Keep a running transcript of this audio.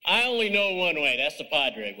I only know one way. That's the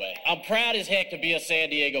Padre way. I'm proud as heck to be a San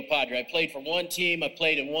Diego Padre. I played for one team. I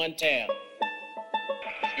played in one town.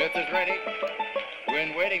 Smith is ready.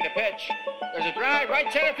 Wynn waiting to pitch. There's a drive,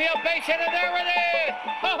 right center field, base hit, and there it is!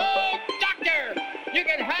 Ho-ho, doctor! You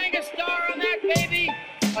can hang a star on that, baby!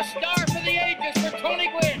 A star for the ages for Tony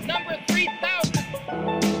Gwynn, number 3,000!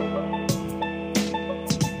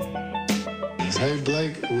 Hey,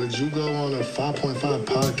 Blake, would you go on a 5.5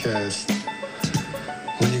 podcast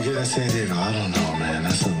when you get to San Diego? I don't know, man.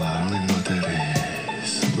 That's a lot. I don't even know what that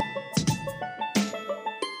is.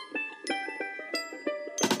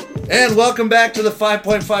 And welcome back to the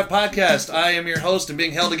 5.5 podcast. I am your host and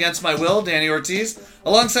being held against my will, Danny Ortiz,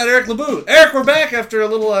 alongside Eric LeBoux. Eric, we're back after a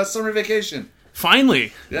little summer vacation.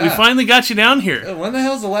 Finally. Yeah. We finally got you down here. When the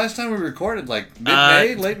hell's the last time we recorded? Like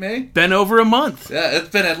mid-May, late May? Been over a month. Yeah, it's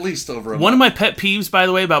been at least over a month. One of my pet peeves, by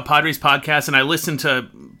the way, about Padres podcasts, and I listen to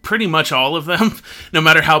pretty much all of them, no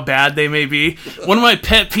matter how bad they may be. One of my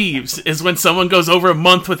pet peeves is when someone goes over a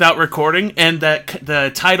month without recording, and that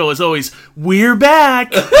the title is always, "We're back."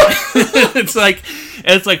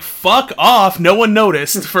 It's like, fuck off. No one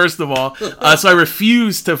noticed, first of all. So I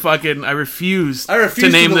refuse to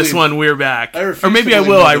name this one "We're Back." Or maybe I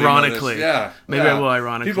will, ironically. Yeah. Maybe I will,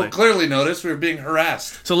 ironically. People clearly noticed we were being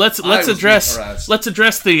harassed. So let's address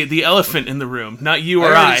the elephant in the room, not you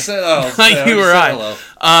or I. Hello.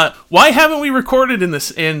 Why haven't we recorded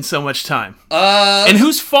in so much time? And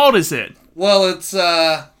whose fault is it? Well, it's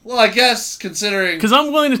I guess considering, because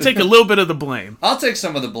I'm willing to take a little bit of the blame. I'll take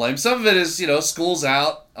some of the blame. Some of it is, school's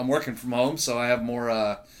out. I'm working from home, so I have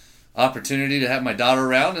more opportunity to have my daughter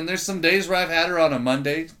around. And there's some days where I've had her on a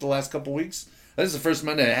Monday the last couple weeks. This is the first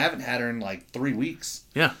Monday I haven't had her in like 3 weeks.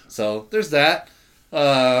 Yeah. So there's that.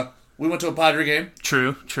 We went to a Padre game.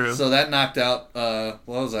 True. So that knocked out, what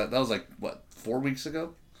was that? That was 4 weeks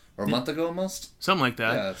ago? Or a month ago almost? Something like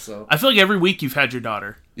that. Yeah, so. I feel like every week you've had your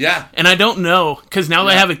daughter. Yeah. And I don't know, because now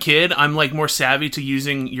that I have a kid, I'm more savvy to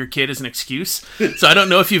using your kid as an excuse. So I don't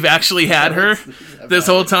know if you've actually had her this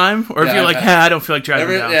whole time, or if you're I don't feel like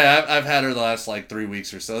driving down. Yeah, I've had her the last 3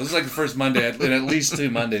 weeks or so. This is the first Monday, and at least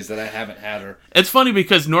 2 Mondays that I haven't had her. It's funny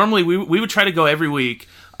because normally we would try to go every week.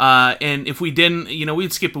 And if we didn't,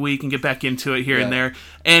 we'd skip a week and get back into it here and there.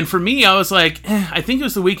 And for me, I was like, I think it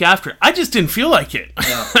was the week after. I just didn't feel like it.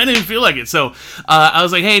 No. I didn't feel like it. So I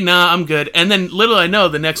was like, hey, nah, I'm good. And then little I know,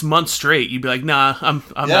 the next month straight, you'd be like, nah, I'm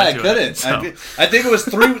not doing I couldn't. it. So. I think it was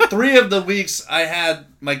three of the weeks I had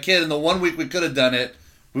my kid, and the 1 week we could have done it,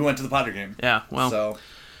 we went to the Padre game. Yeah, well. So.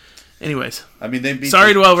 Anyways, I mean, they beat.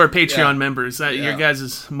 Sorry to all of our Patreon members. Your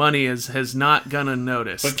guys' money has not gonna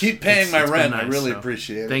notice. But keep paying my rent. Nice, I really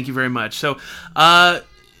appreciate it. Thank you very much. So,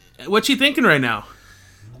 what you thinking right now?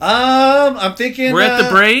 I'm thinking we're at the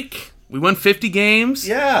break. We won 50 games.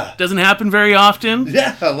 Yeah, doesn't happen very often.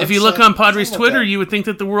 Yeah. If you look on Padres Twitter, you would think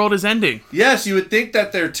that the world is ending. Yes, you would think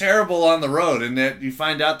that they're terrible on the road, and that you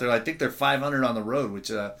find out I think they're 500 on the road,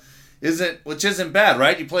 which isn't bad,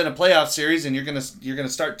 right? You play in a playoff series, and you're gonna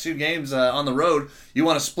start 2 games on the road. You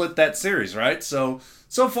want to split that series, right? So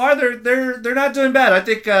far they're not doing bad. I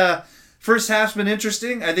think first half's been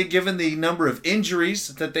interesting. I think given the number of injuries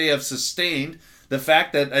that they have sustained, the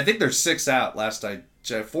fact that I think they're 6 out last I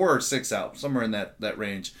checked, 4 or 6 out, somewhere in that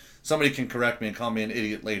range. Somebody can correct me and call me an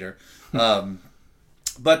idiot later.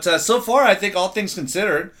 But so far, I think all things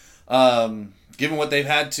considered, given what they've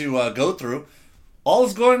had to go through, all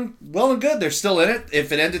is going well and good. They're still in it.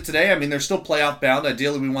 If it ended today, I mean, they're still playoff bound.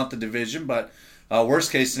 Ideally, we want the division, but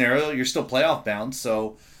worst case scenario, you're still playoff bound.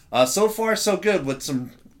 So far, so good, with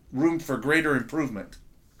some room for greater improvement.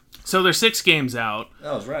 So they're 6 games out.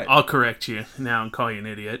 That was right. I'll correct you now and call you an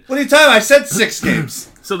idiot. What are you talking about? I said 6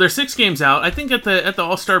 games. So they're 6 games out. I think at the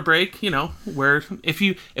All-Star break, where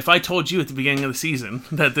if I told you at the beginning of the season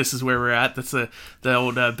that this is where we're at, that's the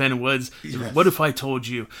old Ben Woods. Yes. What if I told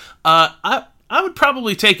you? I would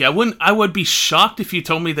probably take it. I would be shocked if you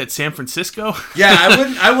told me that San Francisco. Yeah,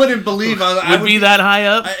 I wouldn't believe I would be that high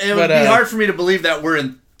up. It would be hard for me to believe that we're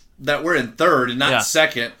in third and not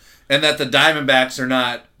second, and that the Diamondbacks are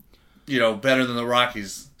not, better than the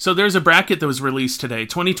Rockies. So there's a bracket that was released today,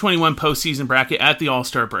 2021 postseason bracket at the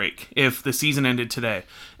All-Star break, if the season ended today.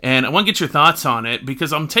 And I want to get your thoughts on it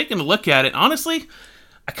because I'm taking a look at it. Honestly,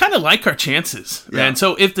 I kind of like our chances. Yeah. And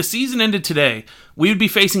so if the season ended today, we would be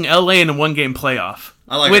facing LA in a 1-game playoff.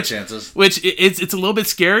 I like our chances. Which it's a little bit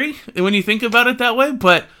scary when you think about it that way,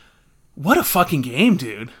 but what a fucking game,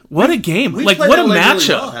 dude. What a game. What a matchup.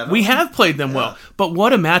 Really well, we have played them well, but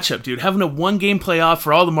what a matchup, dude. Having a 1-game playoff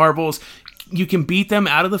for all the marbles, you can beat them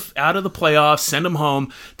out of the playoffs, send them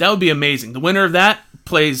home. That would be amazing. The winner of that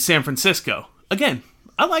plays San Francisco. Again,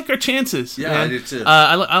 I like our chances. Yeah, man. I do too.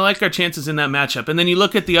 I like our chances in that matchup. And then you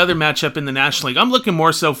look at the other matchup in the National League. I'm looking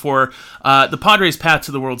more so for the Padres' path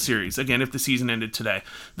to the World Series, again, if the season ended today.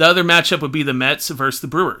 The other matchup would be the Mets versus the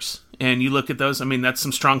Brewers. And you look at those, I mean, that's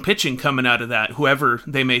some strong pitching coming out of that, whoever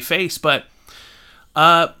they may face. But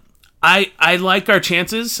I like our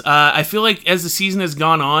chances. I feel like as the season has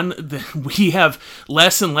gone on, we have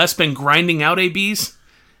less and less been grinding out ABs.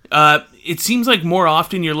 It seems like more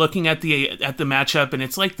often you're looking at the matchup, and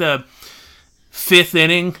it's like the fifth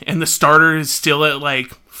inning, and the starter is still at like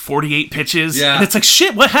 48 pitches. Yeah. And it's like,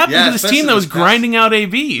 shit, what happened to this team that was grinding out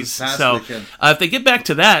ABs? So if they get back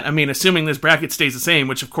to that, I mean, assuming this bracket stays the same,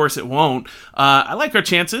 which of course it won't, I like our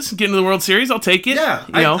chances. Getting to the World Series, I'll take it. Yeah,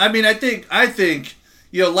 I think,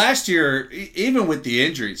 last year, even with the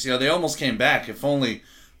injuries, they almost came back. If only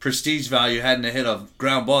prestige value hadn't hit a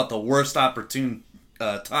ground ball at the worst opportune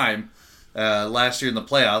time last year in the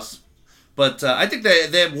playoffs. But I think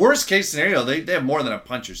they have worst case scenario, they have more than a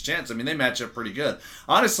puncher's chance. I mean, they match up pretty good.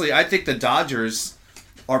 Honestly, I think the Dodgers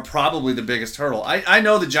are probably the biggest hurdle. I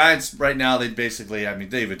know the Giants right now, they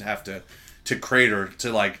would have to crater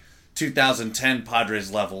to like 2010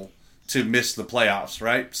 Padres level to miss the playoffs,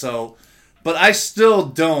 right? So, but I still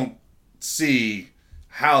don't see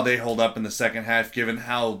how they hold up in the second half given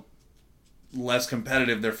how less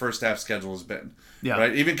competitive their first half schedule has been. Yeah.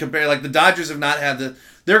 Right? Even compared, like the Dodgers have not had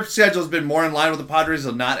their schedule has been more in line with the Padres,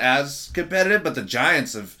 so not as competitive, but the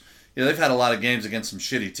Giants have, they've had a lot of games against some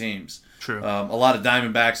shitty teams. True. A lot of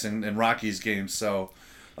Diamondbacks and Rockies games, so.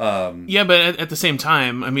 Yeah, but at the same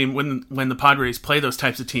time, I mean, when the Padres play those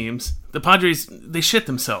types of teams, the Padres, they shit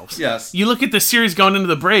themselves. Yes. You look at the series going into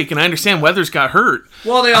the break, and I understand Weathers got hurt.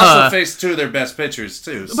 Well, they also faced two of their best pitchers,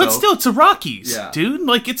 too. So. But still, it's the Rockies, Yeah. dude.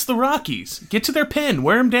 Like, it's the Rockies. Get to their pen.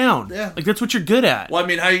 Wear them down. Yeah. Like, that's what you're good at. Well, I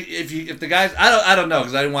mean, if the guys, I don't know,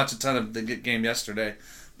 because I didn't watch a ton of the game yesterday,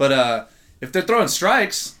 but if they're throwing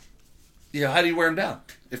strikes, how do you wear them down?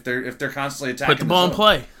 If they're constantly attacking Put the ball in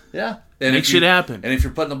play. Yeah. Make shit happen. And if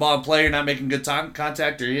you're putting the ball in play, you're not making good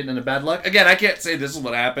contact, or you're hitting into bad luck. Again, I can't say this is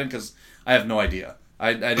what happened because I have no idea.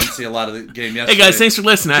 I didn't see a lot of the game yesterday. Hey guys, thanks for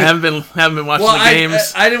listening. I haven't been watching the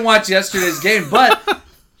games. I didn't watch yesterday's game, but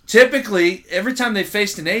typically every time they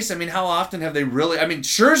faced an ace, I mean, how often have they really? I mean,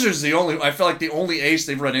 Scherzer's I feel like the only ace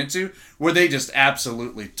they've run into where they just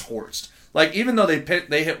absolutely torched. Like even though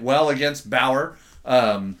they hit well against Bauer,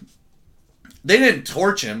 they didn't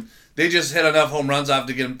torch him. They just hit enough home runs off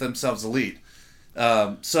to get themselves a lead.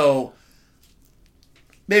 So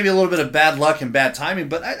maybe a little bit of bad luck and bad timing,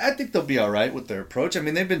 but I think they'll be all right with their approach. I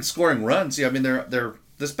mean, they've been scoring runs. Yeah, I mean, they're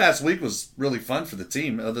this past week was really fun for the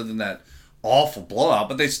team, other than that awful blowout.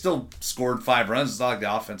 But they still scored 5 runs. It's not like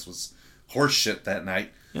the offense was horse shit that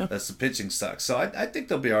night. Yeah. That's the pitching sucks. So I think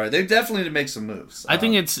they'll be all right. They definitely need to make some moves. I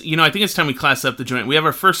think it's time we class up the joint. We have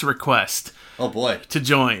our first request. Oh boy. To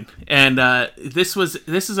join, and this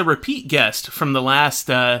is a repeat guest from the last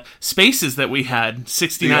Spaces that we had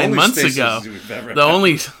 69 months ago.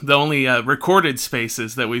 The only recorded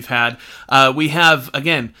Spaces that we've had. We have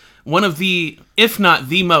again one of the, if not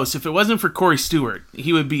the most, if it wasn't for Corey Stewart,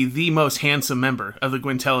 he would be the most handsome member of the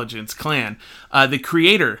Gwintelligence clan. The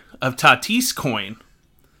creator of Tatis Coin.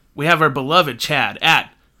 We have our beloved Chad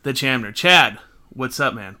at the Chamner. Chad, what's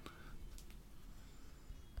up, man?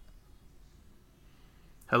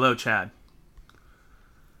 Hello, Chad.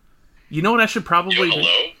 You know what I should probably do?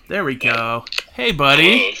 Hello? There we go. Hey,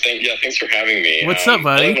 buddy. Hello. Thanks for having me. What's up,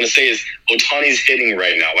 buddy? All I want to say is Ohtani's hitting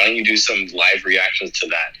right now. Why don't you do some live reactions to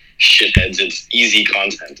that? Shitheads, it's easy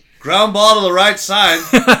content. Ground ball to the right side.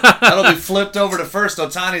 That'll be flipped over to first.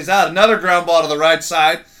 Ohtani's out. Another ground ball to the right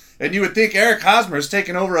side. And you would think Eric Hosmer is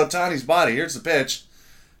taking over Ohtani's body. Here's the pitch.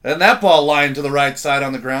 And that ball lined to the right side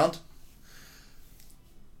on the ground.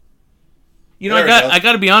 You know, I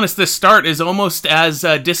got to be honest, this start is almost as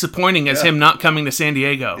disappointing as him not coming to San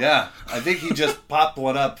Diego. Yeah, I think he just popped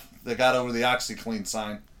one up that got over the OxyClean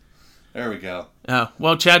sign. There we go. Oh,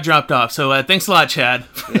 well, Chad dropped off, so thanks a lot, Chad,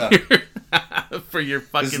 for your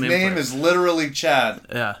fucking His name input. is literally Chad.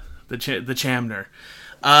 Yeah, the Chamner.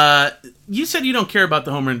 You said you don't care about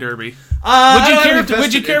the Home Run Derby.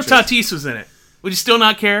 Would you care if Tatis was in it? Would you still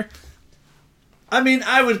not care? I mean,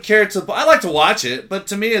 I would care I like to watch it, but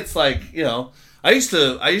to me, it's like, I used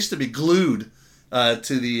to be glued to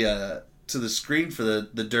the screen for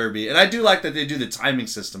the Derby, and I do like that they do the timing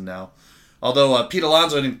system now. Although Pete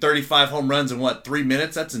Alonso hitting 35 home runs in 3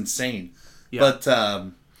 minutes, that's insane. Yeah. But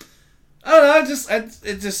I don't know,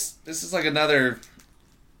 this is like another,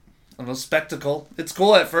 I don't know, spectacle. It's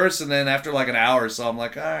cool at first, and then after like an hour or so, I'm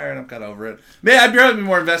like, all right, I'm kind of over it. I'd probably be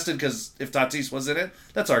more invested because if Tatis was in it,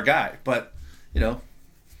 that's our guy. But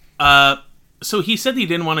So he said he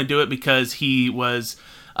didn't want to do it because he was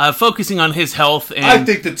focusing on his health. And I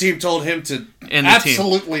think the team told him to. And the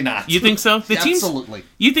Absolutely team. not. You think so? Absolutely.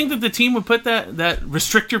 You think that the team would put that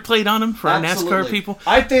restrictor plate on him for Absolutely. NASCAR people?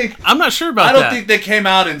 I'm not sure about that. I don't think they came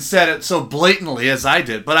out and said it so blatantly as I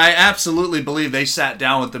did, but I absolutely believe they sat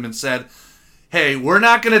down with them and said, "Hey, we're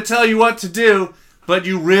not going to tell you what to do, but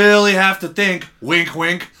you really have to think, wink,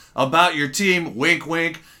 wink, about your team, wink,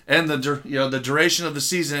 wink, and the duration of the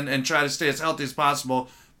season, and try to stay as healthy as possible.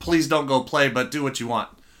 Please don't go play, but do what you want."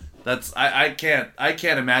 That's I can't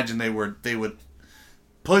imagine they would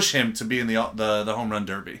push him to be in the home run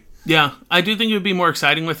derby. Yeah, I do think it would be more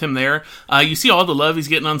exciting with him there. You see all the love he's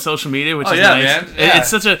getting on social media, which is nice. Man. Yeah. It's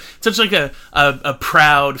such like a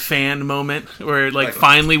proud fan moment where like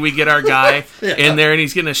finally we get our guy in there and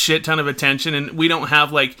he's getting a shit ton of attention, and we don't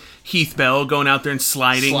have like Heath Bell going out there and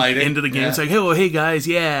sliding into the game. Yeah. It's like, hey guys,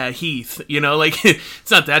 yeah, Heath. Like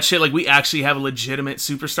it's not that shit. Like we actually have a legitimate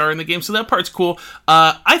superstar in the game, so that part's cool.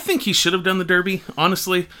 I think he should have done the Derby,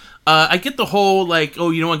 honestly. I get the whole like,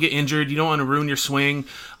 oh, you don't want to get injured, you don't want to ruin your swing.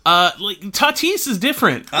 Like Tatis is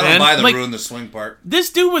different. I don't buy the ruin the swing part.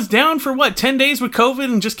 This dude was down for 10 days with COVID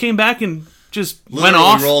and just came back and just literally went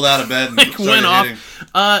off. Rolled out of bed and like, went hitting.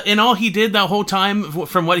 off. And all he did that whole time,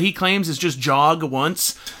 from what he claims, is just jog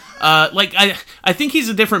once. I think he's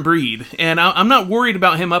a different breed, and I'm not worried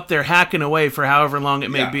about him up there hacking away for however long it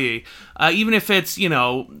may be. Even if it's,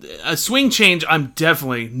 a swing change, I'm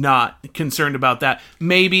definitely not concerned about that.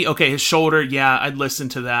 Maybe, his shoulder, I'd listen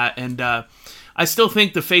to that. And I still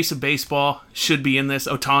think the face of baseball should be in this.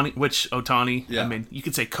 Ohtani, yeah. I mean, you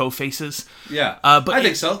could say co-faces. Yeah, but I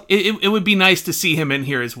think so. It would be nice to see him in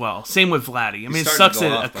here as well. Same with Vladdy. I mean, it sucks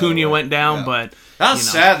that Acuna went down, but... How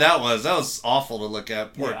sad that was. That was awful to look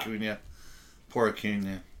at. Poor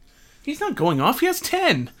Acuna. He's not going off. He has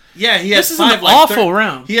 10. Yeah, he had this 5. This is an awful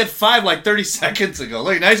round. He had 5 30 seconds ago.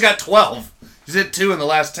 Look, now he's got 12. He's hit 2 in the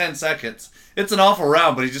last 10 seconds. It's an awful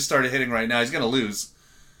round, but he just started hitting right now. He's going to lose.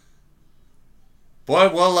 Boy,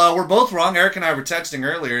 well, we're both wrong. Eric and I were texting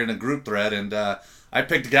earlier in a group thread, and I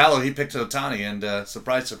picked Gallo, he picked Ohtani, and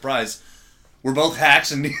surprise, surprise, we're both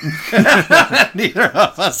hacks, and neither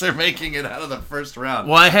of us are making it out of the first round.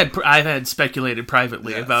 Well, I had speculated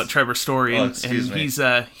privately about Trevor Story, and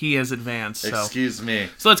he has advanced. So. Excuse me.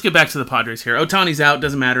 So let's get back to the Padres here. Ohtani's out,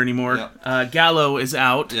 doesn't matter anymore. Yep. Gallo is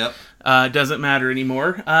out. Yep. Doesn't matter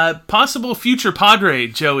anymore. Possible future Padre,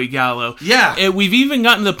 Joey Gallo. Yeah. We've even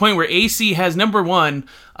gotten to the point where AC has, number one,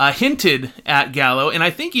 hinted at Gallo, and I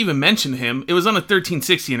think even mentioned him. It was on a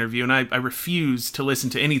 1360 interview, and I refuse to listen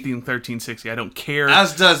to anything 1360. I don't care.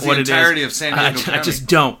 As does the entirety of San Diego County. I just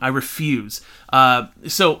don't. I refuse.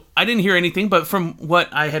 So I didn't hear anything, but from what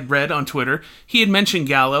I had read on Twitter, he had mentioned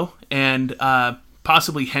Gallo and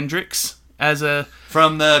possibly Hendricks as a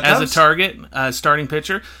target, starting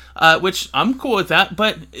pitcher, which I'm cool with that.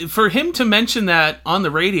 But for him to mention that on the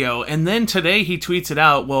radio, and then today he tweets it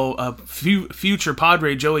out, future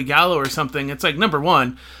Padre Joey Gallo or something, it's like, number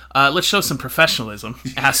one, let's show some professionalism,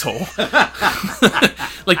 asshole.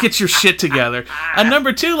 Like, get your shit together. And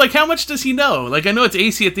number two, like, how much does he know? Like, I know it's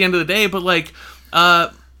AC at the end of the day, but like,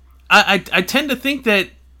 I tend to think that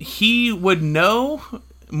he would know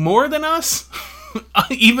more than us.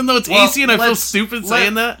 Even though it's AC and I feel stupid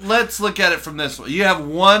saying that. Let's look at it from this way. You have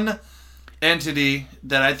one entity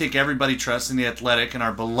that I think everybody trusts in The Athletic, and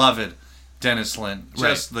our beloved Dennis Lin.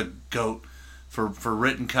 Just the GOAT for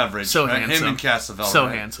written coverage. So handsome. Him and Casavella. So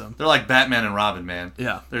handsome. They're like Batman and Robin, man.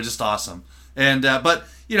 Yeah. They're just awesome. And but,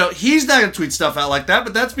 he's not going to tweet stuff out like that,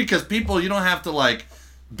 but that's because people, you don't have to, like,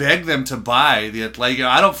 beg them to buy The Athletic.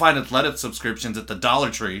 I don't find Athletic subscriptions at the Dollar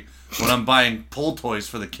Tree when I'm buying pull toys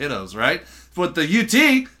for the kiddos, right? With the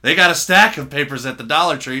UT, they got a stack of papers at the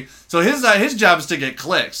Dollar Tree. So his job is to get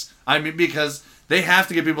clicks. I mean, because they have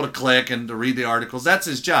to get people to click and to read the articles. That's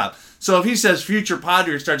his job. So if he says future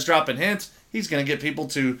Padre starts dropping hints, he's going to get people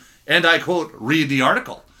to, and I quote, read the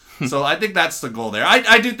article. So I think that's the goal there.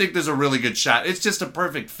 I do think there's a really good shot. It's just a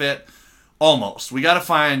perfect fit, almost. We got to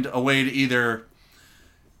find a way to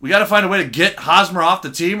get Hosmer off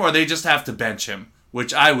the team, or they just have to bench him,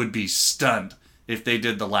 which I would be stunned if they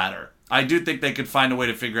did the latter. I do think they could find a way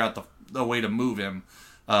to figure out the way to move him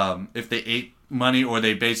if they ate money, or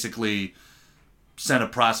they basically sent a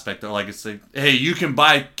prospect. Like it's like, hey, you can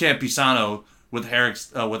buy Campisano with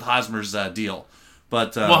Hosmer's deal.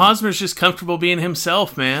 But Hosmer's just comfortable being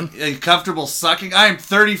himself, man. Comfortable sucking. I am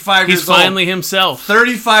 35 years old. He's finally himself.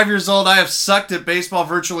 35 years old. I have sucked at baseball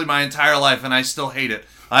virtually my entire life, and I still hate it.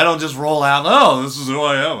 I don't just roll out, this is who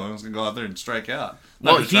I am. I'm just going to go out there and strike out.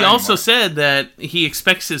 Well, he also said that he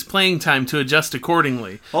expects his playing time to adjust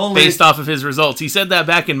accordingly based off of his results. He said that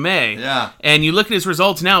back in May. Yeah. And you look at his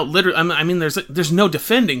results now, literally, I mean, there's no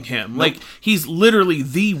defending him. Nope. Like, he's literally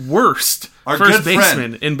the worst first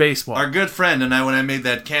baseman in baseball. Our good friend, and when I made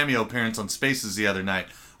that cameo appearance on Spaces the other night,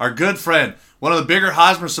 our good friend, one of the bigger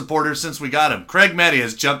Hosmer supporters since we got him, Craig Meddy,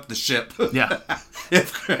 has jumped the ship. Yeah.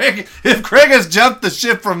 If Craig has jumped the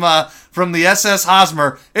ship from the SS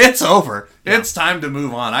Hosmer, it's over. Yeah. It's time to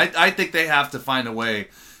move on. I think they have to find a way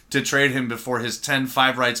to trade him before his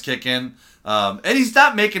 10-5 rights kick in. And he's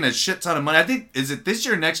not making a shit ton of money. I think, is it this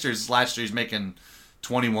year or next year? Last year he's making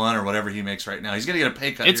 21 or whatever he makes right now. He's going to get a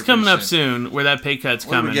pay cut. It's coming up soon where that pay cut's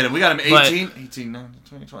coming. We got him 18, 19,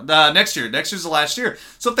 20, 20. Next year. Next year's the last year.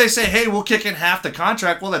 So if they say, hey, we'll kick in half the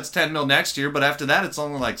contract, well, that's $10 million next year. But after that, it's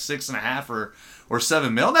only like $6.5 or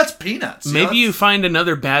 $7 million. That's peanuts. Maybe you find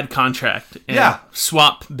another bad contract and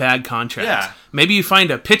swap bad contracts. Yeah. Maybe you find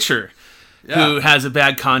a pitcher who has a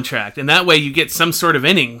bad contract, and that way you get some sort of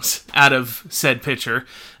innings out of said pitcher.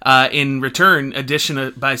 In return,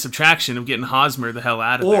 addition by subtraction of getting Hosmer the hell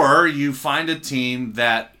out of there. Or you find a team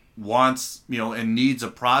that wants, and needs a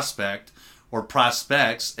prospect or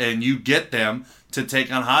prospects, and you get them to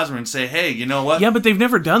take on Hosmer and say, hey, you know what? Yeah, but they've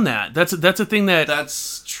never done that. That's a thing that...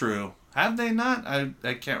 That's true. Have they not?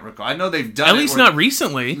 I can't recall. I know they've done it. At least not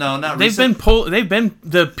recently. No, not recently. They've been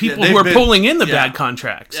the people who are pulling in the bad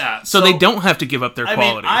contracts. Yeah. So they don't have to give up their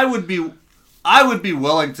quality. I would be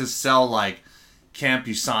willing to sell like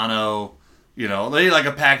Campusano, they like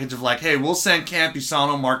a package of like, hey, we'll send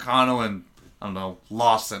Campusano, Marcano, and I don't know,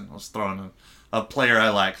 Lawson. I was throwing a player I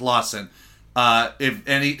like, Lawson.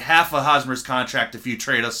 Eat half of Hosmer's contract if you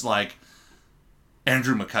trade us like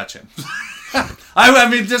Andrew McCutchen. I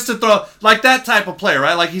mean, just to throw like that type of player,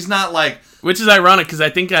 right? Like he's not like, which is ironic because I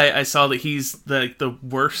think I saw that he's the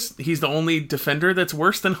worst. He's the only defender that's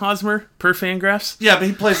worse than Hosmer per Fangraphs. Yeah, but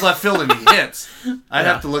he plays left field and he hits. I'd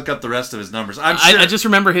have to look up the rest of his numbers. I'm sure. I just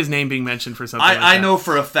remember his name being mentioned for something. I know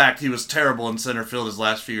for a fact he was terrible in center field his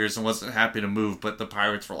last few years and wasn't happy to move. But the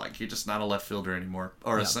Pirates were like, you're just not a left fielder anymore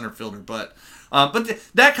or a center fielder. But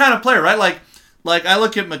that kind of player, right? Like, I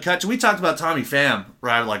look at McCutchen. We talked about Tommy Pham,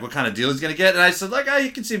 right? Like, what kind of deal he's going to get. And I said, like, you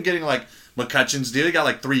can see him getting, like, McCutchen's deal. He got,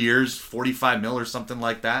 like, 3 years, $45 million or something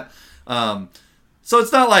like that. So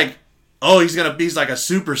it's not like, he's like a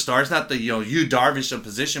superstar. It's not the, Yu Darvish of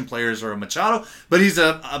position players or a Machado. But he's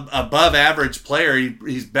a above-average player.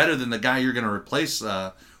 He's better than the guy you're going to replace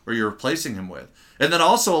or you're replacing him with. And then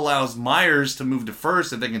also allows Myers to move to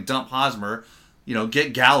first if they can dump Hosmer,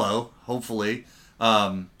 get Gallo, hopefully.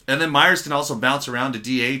 And then Myers can also bounce around to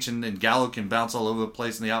DH, and Gallo can bounce all over the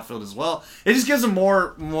place in the outfield as well. It just gives them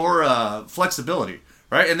more flexibility,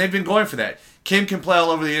 right? And they've been going for that. Kim can play all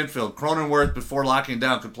over the infield. Cronenworth, before locking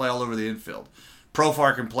down, could play all over the infield.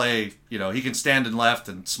 Profar can play, he can stand in left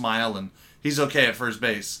and smile, and he's okay at first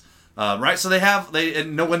base, right? So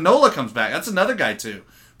when Nola comes back, that's another guy too.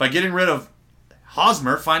 By getting rid of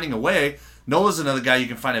Hosmer, finding a way, Nola's another guy you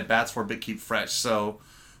can find at bats for but keep fresh. So.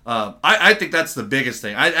 I think that's the biggest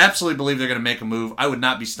thing. I absolutely believe they're going to make a move. I would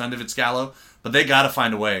not be stunned if it's Gallo, but they got to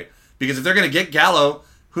find a way. Because if they're going to get Gallo,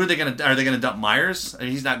 are they going to dump Myers? I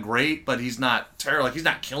mean, he's not great, but he's not terrible. Like, he's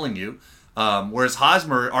not killing you. Whereas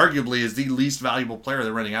Hosmer, arguably, is the least valuable player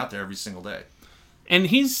they're running out there every single day. And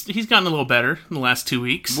he's gotten a little better in the last 2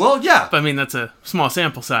 weeks. Well, yeah. But, I mean, that's a small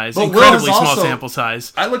sample size. But incredibly small sample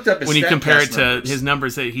size. I looked up his when you compare it numbers. to his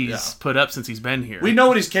numbers that he's put up since he's been here. We know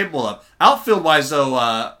what he's capable of. Outfield-wise, though,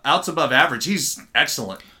 outs above average, he's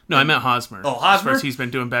excellent. No, I meant Hosmer. Oh, Hosmer? He's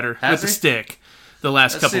been doing better with the stick the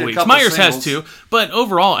last couple weeks. Couple Myers singles. Has too. But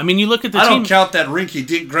overall, I mean, you look at the team. I don't count that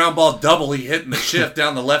rinky-dink ground ball double he hit in the shift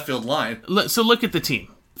down the left field line. So look at the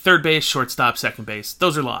team. Third base, shortstop, second base.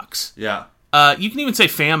 Those are locks. Yeah. You can even say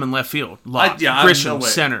Pham in left field. Lock. Yeah, Grisham,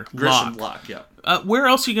 center. Grisham, lock, yeah. Where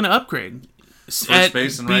else are you going to upgrade? First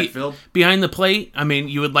base and right field? Behind the plate, I mean,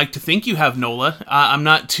 you would like to think you have Nola. I'm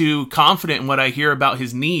not too confident in what I hear about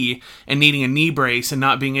his knee and needing a knee brace and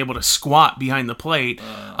not being able to squat behind the plate.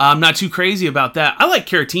 I'm not too crazy about that. I like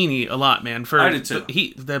Caratini a lot, man. I do too.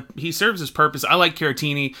 He serves his purpose. I like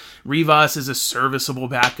Caratini. Rivas is a serviceable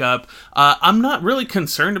backup. I'm not really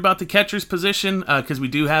concerned about the catcher's position because we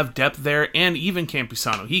do have depth there, and even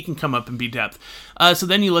Campusano. He can come up and be depth. So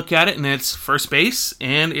then you look at it, and it's first base,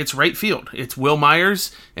 and it's right field. It's Will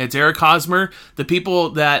Myers, it's Eric Hosmer, the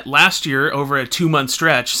people that last year, over a 2-month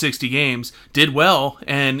stretch, 60 games, did well,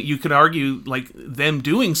 and you could argue, like, them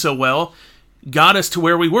doing so well got us to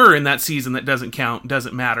where we were in that season that doesn't count,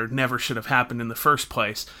 doesn't matter, never should have happened in the first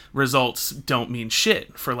place. Results don't mean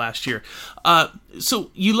shit for last year.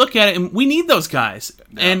 So you look at it, and we need those guys.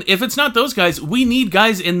 Yeah. And if it's not those guys, we need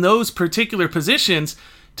guys in those particular positions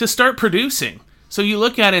to start producing. So you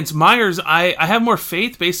look at it, it's Myers. I have more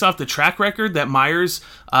faith based off the track record that Myers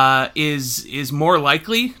is more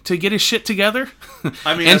likely to get his shit together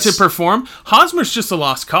and to perform. Hosmer's just a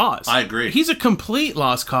lost cause. I agree. He's a complete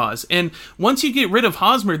lost cause. And once you get rid of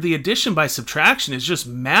Hosmer, the addition by subtraction is just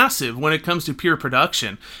massive when it comes to pure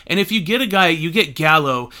production. And if you get a guy, you get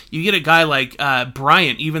Gallo, you get a guy like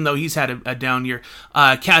Bryant, even though he's had a down year,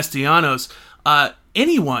 Castellanos,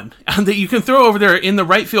 anyone that you can throw over there in the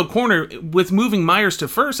right field corner with moving Myers to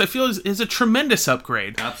first, I feel is a tremendous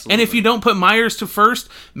upgrade. Absolutely. And if you don't put Myers to first,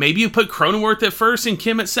 maybe you put Cronenworth at first and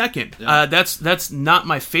Kim at second. Yeah. That's not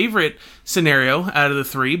my favorite scenario out of the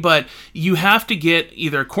three, but you have to get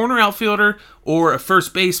either a corner outfielder or a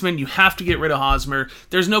first baseman. You have to get rid of Hosmer.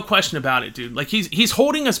 There's no question about it, dude. Like he's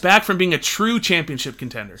holding us back from being a true championship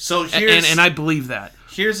contender. So and I believe that.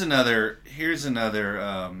 Here's another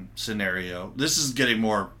scenario. This is getting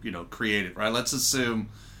more, creative, right? Let's assume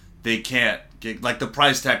they can't get, like, the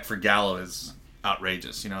price tag for Gallo is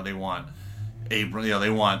outrageous. They want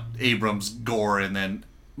Abrams, Gore, and then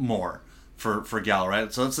more for Gallo,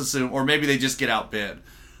 right? So let's assume, or maybe they just get outbid.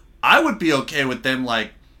 I would be okay with them,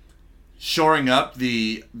 like, shoring up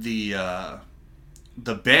the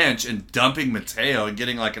bench and dumping Mateo and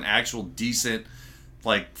getting, like, an actual decent,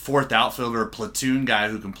 like, fourth outfielder, platoon guy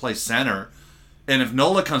who can play center. And if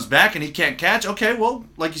Nola comes back and he can't catch, okay, well,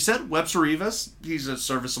 like you said, Webster Rivas, he's a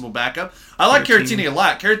serviceable backup. I like Caratini a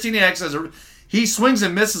lot. Caratini actually he swings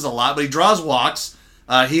and misses a lot, but he draws walks.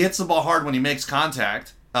 He hits the ball hard when he makes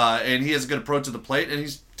contact, and he has a good approach to the plate. And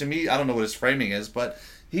he's, to me, I don't know what his framing is, but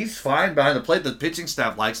he's fine behind the plate. The pitching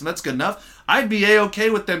staff likes him. That's good enough. I'd be A-okay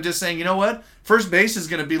with them just saying, you know what? First base is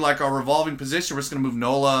going to be like our revolving position. We're just going to move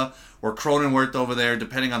Nola or Cronenworth over there,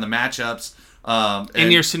 depending on the matchups.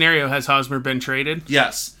 In your scenario, has Hosmer been traded?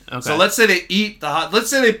 Yes. Okay. So let's say they let's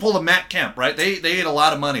say they pull a Matt Kemp, right? They ate a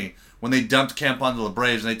lot of money when they dumped Kemp onto the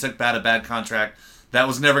Braves and they took a bad contract that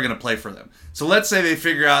was never going to play for them. So let's say they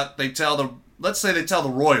figure out, let's say they tell the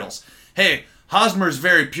Royals, hey, Hosmer's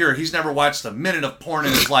very pure. He's never watched a minute of porn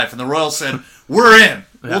in his life. And the Royals said, we're in.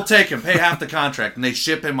 We'll take him. Pay half the contract. And they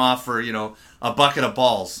ship him off for, a bucket of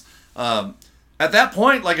balls. At that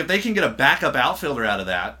point, like, if they can get a backup outfielder out of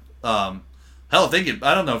that, hell, if they get,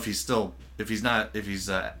 I don't know if he's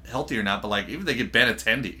healthy or not, but, like, even if they get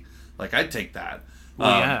Benintendi, like, I'd take that.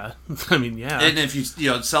 Well, yeah. I mean, yeah. And if you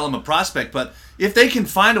sell him a prospect, but if they can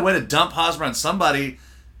find a way to dump Hosmer on somebody,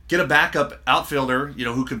 get a backup outfielder,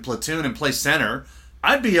 who can platoon and play center,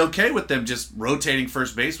 I'd be okay with them just rotating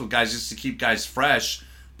first base with guys just to keep guys fresh,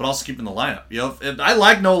 but also keeping the lineup. If I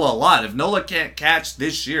like Nola a lot. If Nola can't catch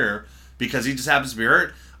this year because he just happens to be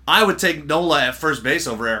hurt, I would take Nola at first base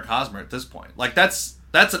over Eric Hosmer at this point. Like, that's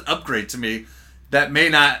an upgrade to me that may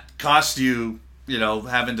not cost you,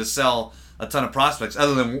 having to sell a ton of prospects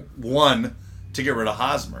other than one to get rid of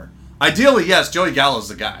Hosmer. Ideally, yes, Joey Gallo's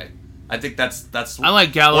the guy. I think that's. I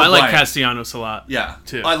like Gallo. I like Castellanos a lot. Yeah,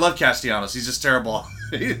 too. I love Castellanos. He's just terrible.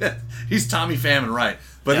 He's Tommy Pham right,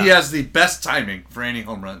 but he has the best timing for any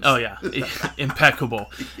home runs. Oh yeah, impeccable.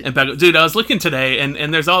 Dude, I was looking today,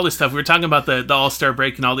 and there's all this stuff. We were talking about the All-Star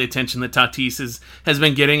break and all the attention that Tatis has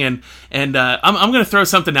been getting, and I'm going to throw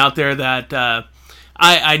something out there that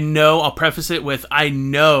I know. I'll preface it with I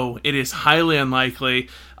know it is highly unlikely.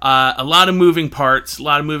 A lot of moving parts, a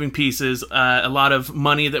lot of moving pieces, a lot of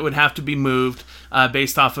money that would have to be moved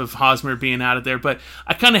based off of Hosmer being out of there. But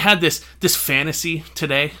I kind of had this fantasy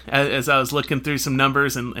today as I was looking through some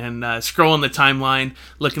numbers and scrolling the timeline,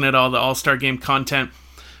 looking at all the All-Star Game content.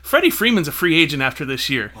 Freddie Freeman's a free agent after this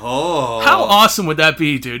year. Oh. How awesome would that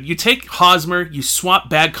be, dude? You take Hosmer, you swap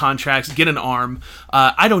bad contracts, get an arm.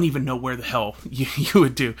 I don't even know where the hell you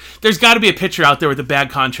would do. There's got to be a pitcher out there with a bad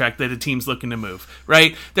contract that a team's looking to move,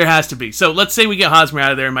 right? There has to be. So let's say we get Hosmer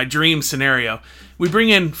out of there in my dream scenario. We bring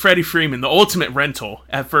in Freddie Freeman, the ultimate rental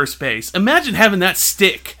at first base. Imagine having that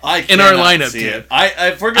stick in our lineup, dude.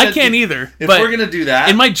 I can't either. If we're going to do that.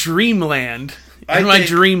 In my dreamland,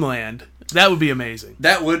 that would be amazing.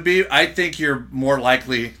 That would be. I think you're more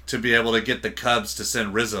likely to be able to get the Cubs to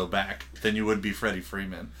send Rizzo back than you would be Freddie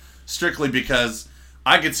Freeman. Strictly because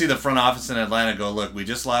I could see the front office in Atlanta go, look, we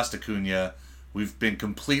just lost Acuna. We've been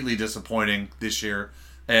completely disappointing this year.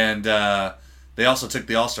 And they also took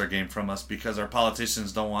the All-Star game from us because our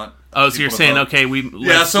politicians don't want. Oh, so you're saying, vote. Okay, we're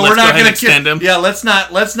not going to extend him. Yeah, let's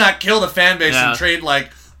not kill the fan base and trade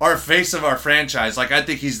like our face of our franchise. Like, I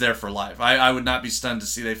think he's there for life. I would not be stunned to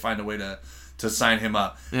see they find a way to to sign him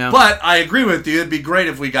up. Yeah. But I agree with you. It'd be great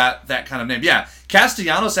if we got that kind of name. Yeah,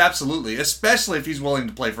 Castellanos, absolutely, especially if he's willing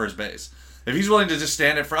to play first base. If he's willing to just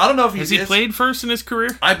stand it for, I don't know if Has he played first in his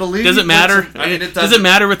career? I believe. Does it matter? I mean, it does it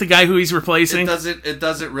matter with the guy who he's replacing? It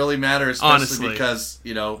doesn't really matter, especially Honestly. because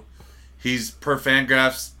he's per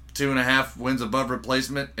Fangraphs 2.5 wins above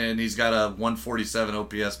replacement, and he's got a 147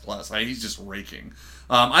 OPS plus. He's just raking.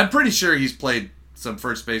 I'm pretty sure he's played some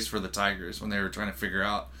first base for the Tigers when they were trying to figure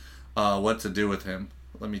out what to do with him.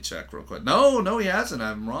 Let me check real quick. No, he hasn't.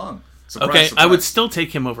 I'm wrong. Surprise, okay, surprise. I would still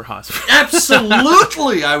take him over Hosmer.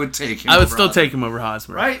 Absolutely, I would take him. I would still take him over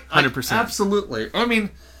Hosmer. Right? 100%. Absolutely. I mean,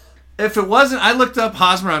 if it wasn't, I looked up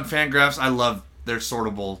Hosmer on Fangraphs. I love their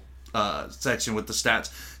sortable section with the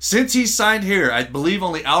stats. Since he signed here, I believe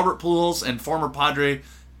only Albert Pujols and former Padre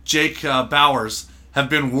Jake Bowers have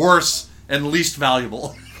been worse and least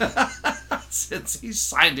valuable since he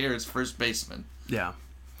signed here as first baseman. Yeah.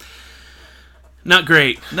 Not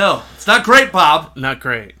great. No, it's not great, Bob. Not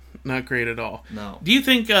great. Not great at all. No. Do you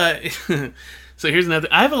think... so here's another...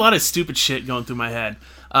 I have a lot of stupid shit going through my head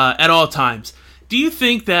at all times. Do you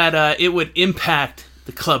think that it would impact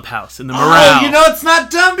the clubhouse and the morale? It's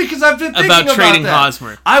not dumb because I've been thinking about trading that.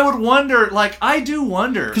 Hosmer. I would wonder, I do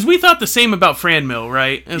wonder. Because we thought the same about Franmil,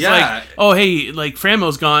 right? It's like, oh, hey,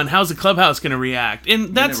 Franmil's gone. How's the clubhouse going to react?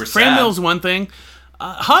 And that's Franmil's one thing.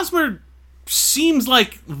 Hosmer seems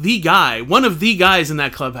like the guy, one of the guys in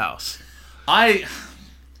that clubhouse.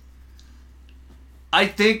 I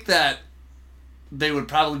think that they would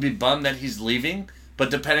probably be bummed that he's leaving, but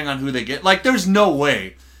depending on who they get, there's no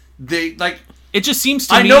way they It just seems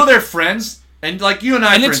to me. I know they're friends, and you and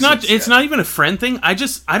I. And it's not even a friend thing. I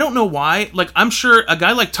don't know why. I'm sure a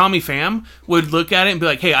guy like Tommy Pham would look at it and be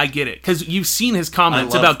like, "Hey, I get it," because you've seen his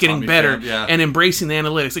comments about getting Tommy better Pham, yeah. and embracing the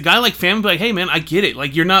analytics. A guy like Pham would be like, "Hey, man, I get it.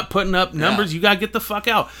 You're not putting up numbers. You gotta get the fuck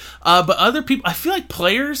out." But other people, I feel like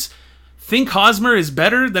players think Hosmer is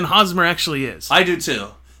better than Hosmer actually is. I do too,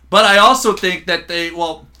 but I also think that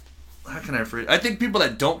how can I phrase it? I think people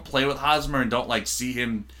that don't play with Hosmer and don't see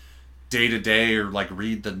him day to day or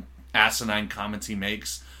read the asinine comments he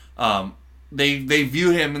makes, they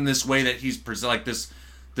view him in this way that he's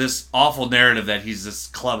this awful narrative that he's this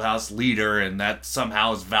clubhouse leader and that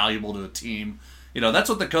somehow is valuable to a team. That's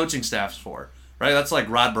what the coaching staff's for, right? That's like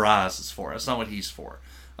Rod Barajas is for. That's not what he's for.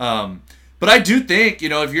 But I do think,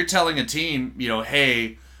 if you're telling a team,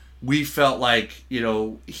 hey, we felt like,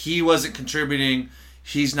 he wasn't contributing,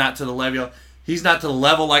 he's not to the level.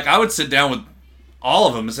 I would sit down with all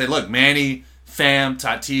of them and say, look, Manny, Pham,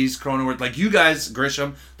 Tatis, Cronenworth, you guys,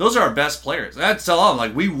 Grisham, those are our best players. I'd tell all of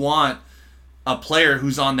them, we want a player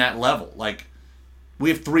who's on that level. We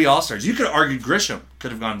have 3 All-Stars. You could argue Grisham could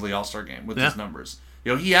have gone to the All-Star game with his numbers.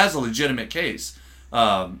 He has a legitimate case.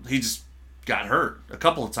 He just got hurt a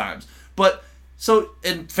couple of times. But,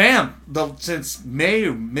 and Pham, since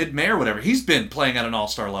mid-May or whatever, he's been playing at an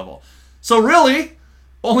All-Star level. So really,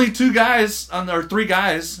 only 3 guys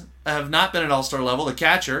have not been at All-Star level. The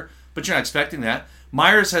catcher, but you're not expecting that.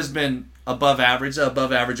 Myers has been above average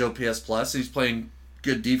OPS plus. He's playing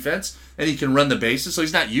good defense, and he can run the bases, so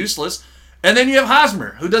he's not useless. And then you have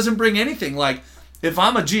Hosmer, who doesn't bring anything. If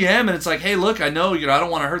I'm a GM and it's hey, look, I know I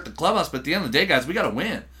don't want to hurt the clubhouse, but at the end of the day, guys, we got to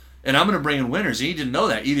win. And I'm going to bring in winners. And you didn't know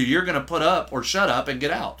that. Either you're going to put up or shut up and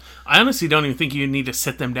get out. I honestly don't even think you need to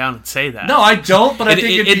sit them down and say that. No, I don't, but I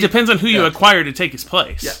think it depends on who you acquire to take his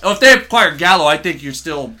place. Yeah. Oh, if they acquire Gallo, I think you're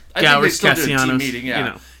still... I think they still do a team meeting,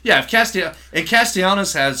 yeah. Yeah, if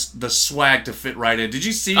Castellanos has the swag to fit right in. Did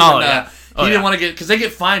you see he didn't want to get... Because they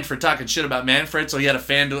get fined for talking shit about Manfred, so he had a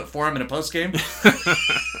fan do it for him in a postgame?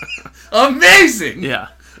 Amazing! Yeah.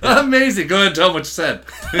 Amazing. Go ahead and tell him what you said.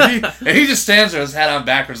 And he just stands there with his hat on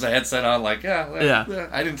backwards, the headset on,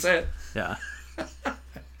 I didn't say it. Yeah.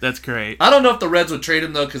 That's great. I don't know if the Reds would trade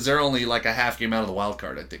him, though, because they're only a half game out of the wild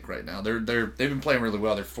card, I think, right now. They've been playing really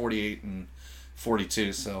well. They're 48 and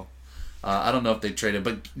 42, so I don't know if they trade him.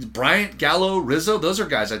 But Bryant, Gallo, Rizzo, those are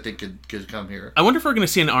guys I think could come here. I wonder if we're going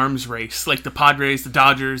to see an arms race, like the Padres, the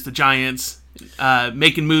Dodgers, the Giants,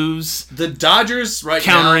 making moves. The Dodgers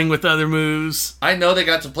countering with other moves. I know they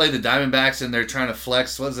got to play the Diamondbacks and they're trying to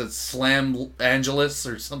flex. What is it, Slam Angeles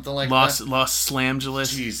or something like that? Lost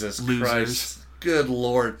Slamgeles. Jesus losers. Christ. Good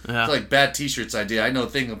Lord. Yeah. It's bad t-shirts idea. I know a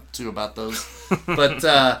thing or two about those. But,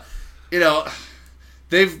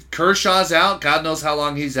 Kershaw's out. God knows how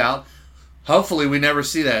long he's out. Hopefully we never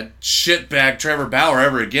see that shitbag Trevor Bauer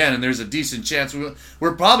ever again, and there's a decent chance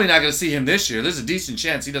we're probably not going to see him this year. There's a decent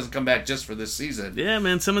chance he doesn't come back just for this season. Yeah,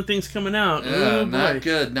 man, some of the things coming out. Yeah, not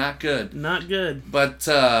good. Not good. But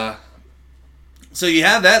so you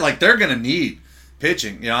have that. They're going to need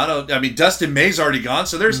pitching. I mean, Dustin May's already gone,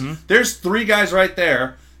 so there's 3 guys right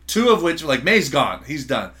there. 2 of which, like, May's gone, he's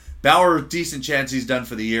done. Bauer, decent chance he's done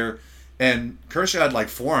for the year, and Kershaw had like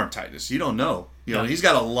forearm tightness. You don't know. He's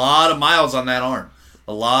got a lot of miles on that arm,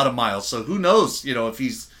 a lot of miles. So who knows? If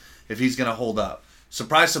he's going to hold up.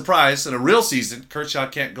 Surprise, surprise! In a real season, Kershaw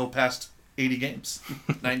can't go past 80 games,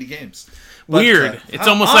 90 games. But, weird. It's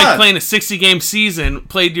almost like playing a 60-game season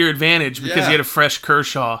played to your advantage because you had a fresh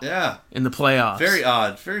Kershaw in the playoffs. Very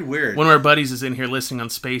odd. Very weird. One of our buddies is in here listening on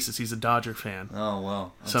Spaces. He's a Dodger fan. Oh,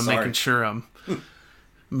 well. I'm making sure I'm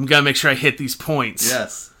got to make sure I hit these points.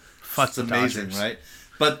 Yes. Fuck the amazing, Dodgers. right?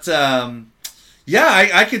 But,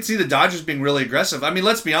 I could see the Dodgers being really aggressive. I mean,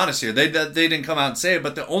 let's be honest here. They didn't come out and say it,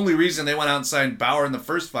 but the only reason they went out and signed Bauer in the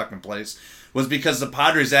first fucking place was because the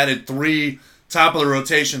Padres added 3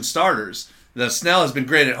 top-of-the-rotation starters. The Snell has been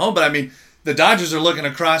great at home, but I mean, the Dodgers are looking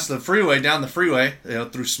across the freeway, down the freeway,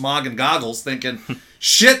 through smog and goggles, thinking,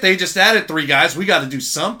 shit, they just added 3 guys. We got to do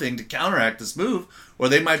something to counteract this move, or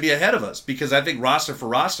they might be ahead of us. Because I think roster for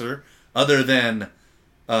roster, other than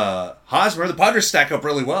Hosmer, the Padres stack up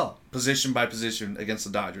really well, position by position against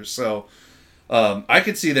the Dodgers. So I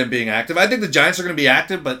could see them being active. I think the Giants are going to be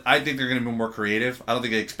active, but I think they're going to be more creative. I don't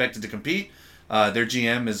think they expected to compete. Their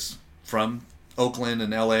GM is from Oakland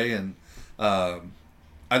and LA, and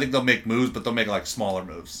I think they'll make moves, but they'll make like smaller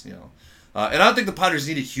moves, And I don't think the Padres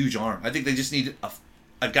need a huge arm. I think they just need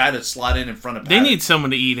a guy to slot in front of Paddock. They need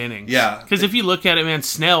someone to eat innings. Yeah. Because if you look at it, man,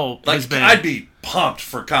 Snell has been... I'd be pumped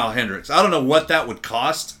for Kyle Hendricks. I don't know what that would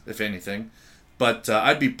cost, if anything, but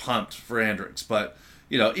I'd be pumped for Hendricks. But,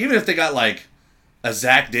 even if they got like a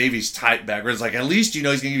Zach Davies type back, where it's like, at least he's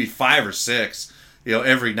going to give you 5 or 6,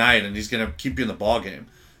 every night, and he's going to keep you in the ball game.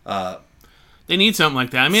 They need something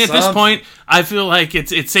like that. I mean, at this point, I feel like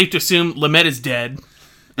it's safe to assume Lamet is dead.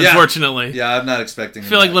 Unfortunately. Yeah, I'm not expecting him. I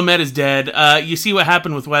feel like Lamet is dead. You see what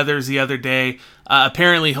happened with Weathers the other day.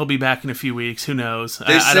 Apparently, he'll be back in a few weeks. Who knows?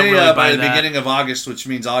 They say I don't really by buy the that. beginning of August, which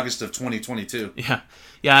means August of 2022. Yeah,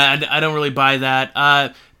 I don't really buy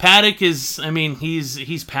that. Paddock is, I mean,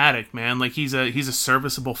 he's Paddock, man. Like he's a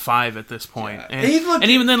serviceable 5 at this point. Yeah. And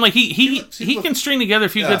even then, like he can string together a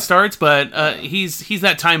few good starts, but he's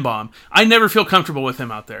that time bomb. I never feel comfortable with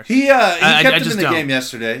him out there. He kept him just in the don't. game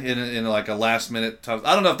yesterday in like a last minute tough.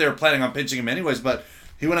 I don't know if they were planning on pitching him anyways, but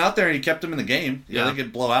he went out there and he kept him in the game. They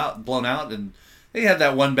get blown out, and he had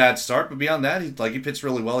that one bad start, but beyond that, he pitched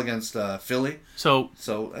really well against Philly. So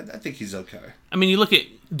I think he's okay. I mean, you look at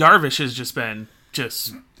Darvish has just been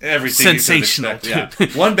everything sensational. Yeah.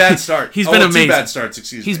 One bad start. He's been amazing. 2 bad starts.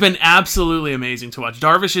 Excuse me. He's been absolutely amazing to watch.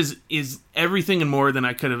 Darvish is everything and more than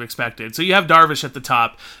I could have expected. So you have Darvish at the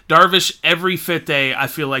top. Darvish every 5th day, I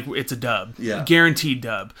feel like it's a dub. Yeah. Guaranteed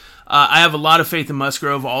dub. I have a lot of faith in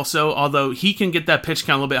Musgrove also, although he can get that pitch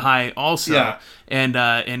count a little bit high also, and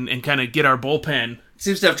kind of get our bullpen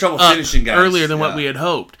seems to have trouble finishing guys earlier than what we had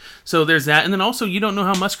hoped. So there's that, and then also you don't know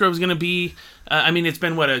how Musgrove's going to be. I mean, it's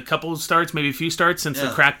been a couple of starts, maybe a few starts since the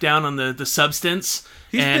crackdown on the substance.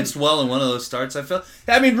 He's pitched well in one of those starts, I feel.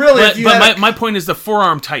 I mean, really, my point is the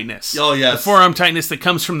forearm tightness. Oh, yes. The forearm tightness that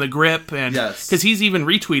comes from the grip. And yes. Because he's even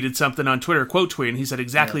retweeted something on Twitter, quote tweet, and he said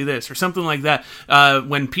exactly this, or something like that,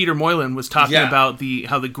 when Peter Moylan was talking about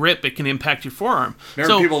how the grip, it can impact your forearm.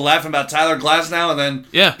 Remember people laughing about Tyler Glasnow, and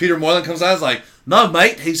then Peter Moylan comes out and is like, no,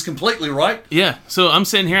 mate, he's completely right. Yeah, so I'm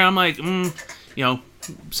sitting here, I'm like,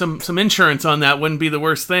 some insurance on that wouldn't be the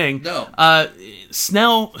worst thing. No.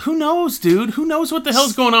 Snell, who knows, dude? Who knows what the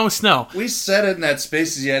hell's going on with Snell? We said it in that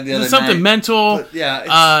Spaces you had the other night. Something mental.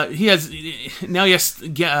 But, he has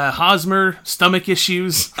Hosmer stomach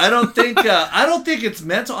issues. I don't think it's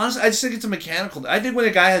mental. Honestly, I just think it's a mechanical. I think when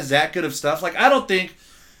a guy has that good of stuff, like I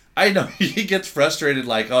know he gets frustrated.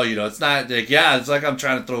 Like, it's not like it's like I'm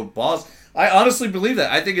trying to throw balls. I honestly believe that.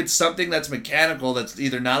 I think it's something that's mechanical that's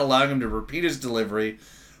either not allowing him to repeat his delivery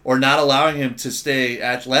or not allowing him to stay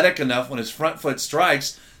athletic enough when his front foot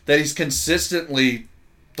strikes that he's consistently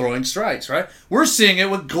throwing strikes, right? We're seeing it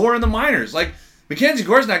with Gore in the minors. Like, Mackenzie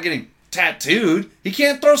Gore's not getting tattooed. He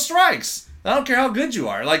can't throw strikes. I don't care how good you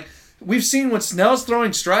are. Like, we've seen when Snell's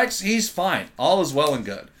throwing strikes, he's fine. All is well and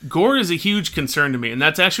good. Gore is a huge concern to me, and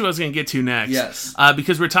that's actually what I was going to get to next. Yes.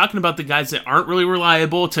 Because we're talking about the guys that aren't really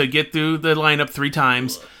reliable to get through the lineup 3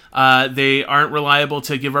 times. They aren't reliable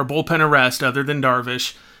to give our bullpen a rest other than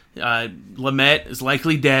Darvish. Lamet is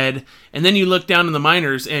likely dead. And then you look down in the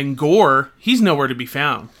minors, and Gore, he's nowhere to be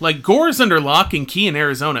found. Like, Gore is under lock and key in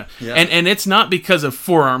Arizona. Yeah. And it's not because of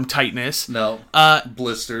forearm tightness. No.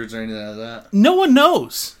 Blisters or anything like that. No one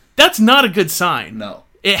knows. That's not a good sign. No.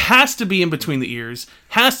 It has to be in between the ears.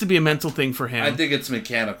 Has to be a mental thing for him. I think it's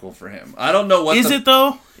mechanical for him. I don't know what it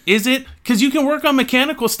though? Is it? Because you can work on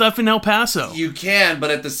mechanical stuff in El Paso. You can, but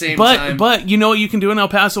at the same time... But you know what you can do in El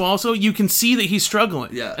Paso also? You can see that he's struggling.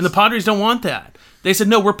 Yes. And the Padres don't want that. They said,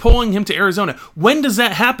 no, we're pulling him to Arizona. When does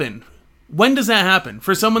that happen? When does that happen?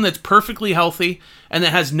 For someone that's perfectly healthy and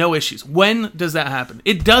that has no issues. When does that happen?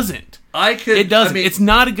 It doesn't. It doesn't. It's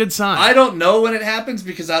not a good sign. I don't know when it happens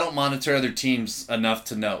because I don't monitor other teams enough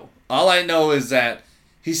to know. All I know is that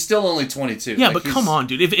he's still only 22. Yeah, but come on,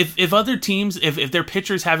 dude. If other teams, if their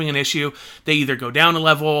pitcher's having an issue, they either go down a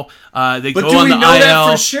level, they go on the IL. But do we know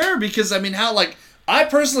that for sure? Because, I mean, I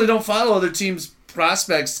personally don't follow other teams'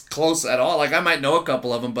 prospects close at all. Like, I might know a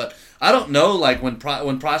couple of them, but I don't know, like, when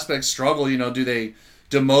prospects struggle, do they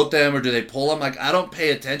demote them or do they pull them? Like, I don't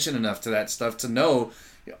pay attention enough to that stuff to know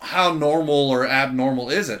how normal or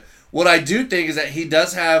abnormal is it. What I do think is that he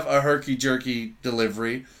does have a herky-jerky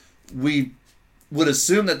delivery. We would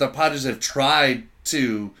assume that the Padres have tried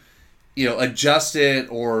to, adjust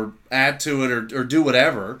it or add to it or do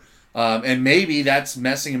whatever, and maybe that's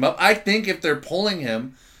messing him up. I think if they're pulling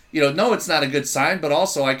him, no, it's not a good sign, but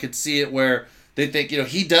also I could see it where they think,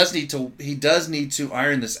 he does need to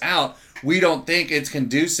iron this out. We don't think it's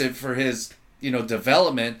conducive for his,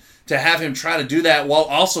 development to have him try to do that while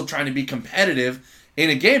also trying to be competitive in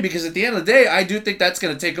a game, because at the end of the day, I do think that's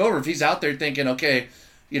going to take over if he's out there thinking, okay,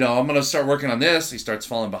 I'm going to start working on this. He starts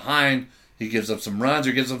falling behind. He gives up some runs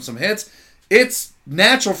or gives up some hits. It's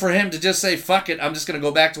natural for him to just say, fuck it, I'm just going to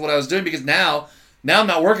go back to what I was doing because now I'm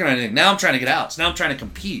not working on anything. Now I'm trying to get out. So now I'm trying to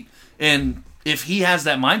compete. And if he has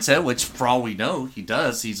that mindset, which for all we know he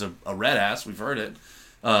does, he's a red ass. We've heard it.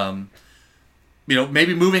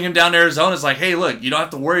 Maybe moving him down to Arizona is like, hey, look, you don't have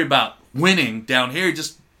to worry about winning down here.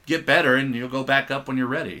 Just get better and you'll go back up when you're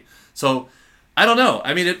ready. So I don't know.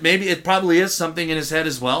 I mean, it probably is something in his head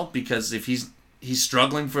as well, because if he's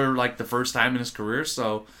struggling for like the first time in his career,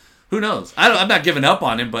 so who knows? I'm not giving up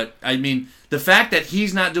on him, but I mean, the fact that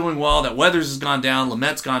he's not doing well, that Weathers has gone down,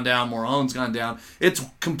 Lamet's gone down, Morejon's gone down, it's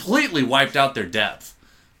completely wiped out their depth.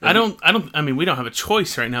 I mean, we don't have a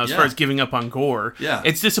choice right now as far as giving up on Gore. Yeah.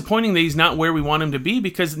 It's disappointing that he's not where we want him to be,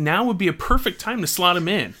 because now would be a perfect time to slot him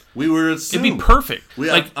in. We were assuming. It'd be perfect.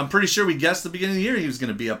 I'm pretty sure we guessed at the beginning of the year he was going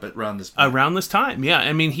to be up at around this point. Around this time, yeah.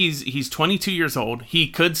 I mean, he's 22 years old. He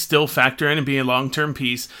could still factor in and be a long-term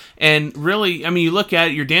piece. And really, I mean, you look at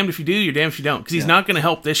it, you're damned if you do, you're damned if you don't. Because he's not going to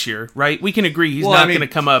help this year, right? We can agree he's not going to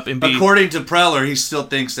come up and be... According to Preller, he still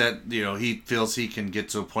thinks that, he feels he can get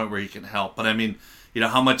to a point where he can help. But I mean...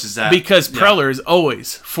 how much is that? Because Preller is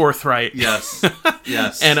always forthright. Yes.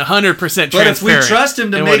 Yes. And 100% transparent. But if we trust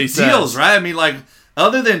him to make deals, right? I mean, like,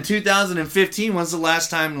 other than 2015, when's the last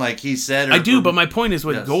time, like, he said... but my point is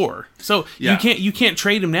with Gore. So you can't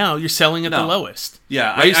trade him now. You're selling at the lowest.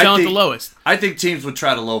 Yeah. Right? You're selling at the lowest. I think teams would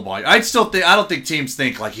try to lowball you. I don't think teams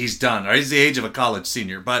think, like, he's done. Or he's the age of a college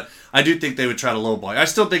senior. But I do think they would try to lowball you. I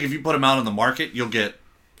still think if you put him out on the market, you'll get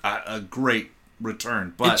a great...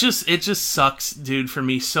 return, but it just sucks, dude, for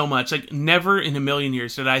me so much. Like, never in a million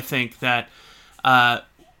years did I think that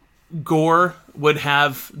Gore would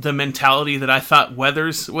have the mentality that I thought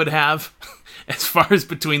Weathers would have as far as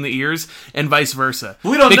between the ears, and vice versa.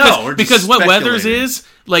 We don't know. Because what Weathers is,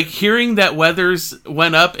 like, hearing that Weathers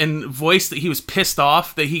went up and voiced that he was pissed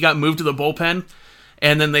off that he got moved to the bullpen,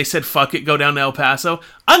 and then they said, fuck it, go down to El Paso.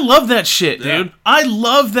 I love that shit, dude. Yeah. I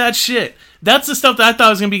love that shit. That's the stuff that I thought I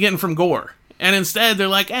was going to be getting from Gore. And instead, they're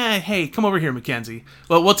like, hey, come over here, Mackenzie.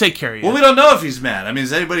 Well, we'll take care of you. Well, we don't know if he's mad. I mean,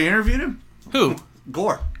 has anybody interviewed him? Who?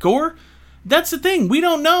 Gore. Gore? That's the thing. We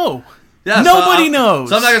don't know. Yeah, Nobody knows.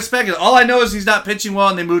 So I'm not going to speculate. All I know is he's not pitching well,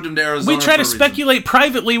 and they moved him to Arizona. We try to speculate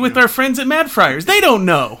privately with our friends at Mad Friars. They don't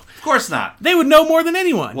know. Of course not. They would know more than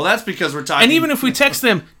anyone. Well, that's because we're talking... And even if we text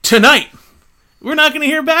them tonight, we're not going to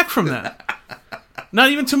hear back from them.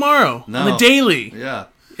 Not even tomorrow. No. On the daily. Yeah.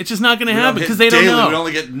 It's just not going to happen because they don't know. We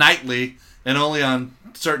only get nightly and only on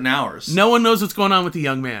certain hours. No one knows what's going on with the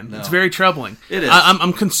young man. No. It's very troubling. It is.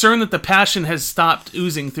 I'm concerned that the passion has stopped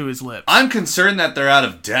oozing through his lips. I'm concerned that they're out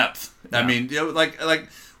of depth. Yeah. I mean, like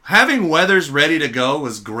having Weathers ready to go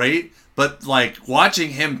was great, but like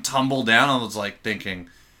watching him tumble down, I was like thinking,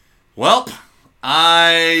 well,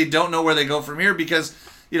 I don't know where they go from here because,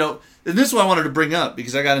 and this is what I wanted to bring up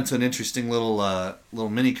because I got into an interesting little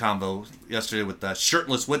mini combo yesterday with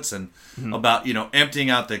Shirtless Whitson about, emptying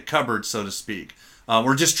out the cupboard, so to speak.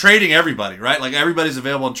 We're just trading everybody, right? Like everybody's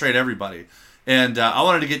available and trade everybody. And I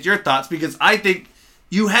wanted to get your thoughts because I think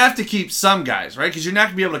you have to keep some guys, right? Because you're not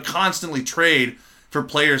going to be able to constantly trade for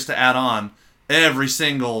players to add on every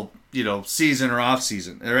single, season or off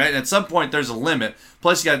season, all right? At some point, there's a limit.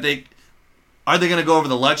 Plus, you got to think, Are they going to go over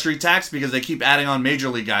the luxury tax because they keep adding on major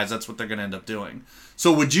league guys? That's what they're going to end up doing.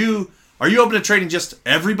 So are you open to trading just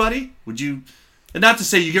everybody? Would you, and not to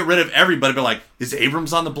say you get rid of everybody, but like, is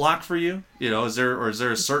Abrams on the block for you? Is there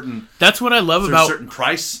a certain? That's what I love about a certain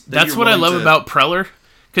price. That's what I love about Preller,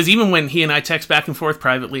 because even when he and I text back and forth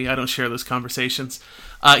privately, I don't share those conversations.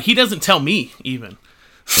 He doesn't tell me even.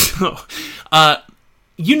 So,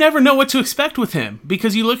 you never know what to expect with him,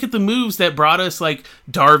 because you look at the moves that brought us like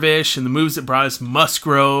Darvish and the moves that brought us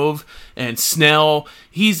Musgrove and Snell.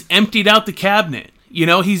 He's emptied out the cabinet.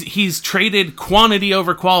 He's traded quantity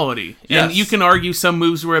over quality. Yes. And you can argue some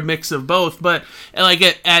moves were a mix of both, but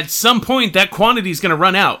like at some point that quantity is going to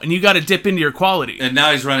run out and you got to dip into your quality. And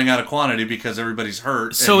now he's running out of quantity because everybody's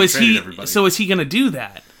hurt. So is he going to do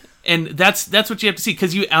that? And that's what you have to see,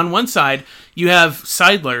 because you on one side you have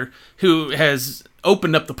Seidler, who has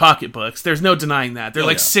opened up the pocketbooks. There's no denying that. They're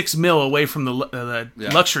 $6 million away from the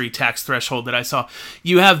luxury tax threshold that I saw.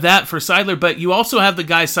 You have that for Seidler, but you also have the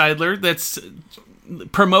guy Seidler that's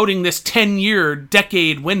promoting this 10-year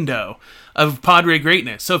decade window of Padre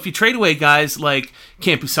greatness. So if you trade away guys like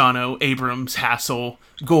Campusano, Abrams, Hassel,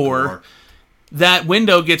 Gore, that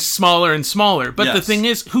window gets smaller and smaller. But the thing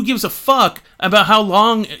is, who gives a fuck about how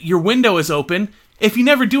long your window is open if you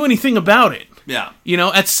never do anything about it? Yeah.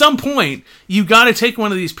 At some point, you got to take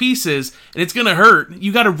one of these pieces, and it's going to hurt.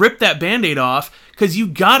 You got to rip that Band-Aid off, because you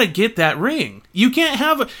got to get that ring. You can't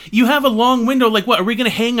have you have a long window. Like, what, are we going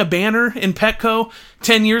to hang a banner in Petco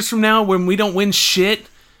 10 years from now when we don't win shit?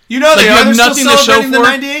 They you have nothing to show for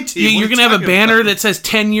it. You're going to have a banner that says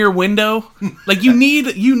 10-year window. Like, you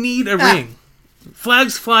need a ring.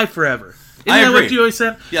 Flags fly forever. Isn't that what you always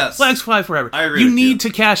said? Yes. Flags fly forever. I agree. You need to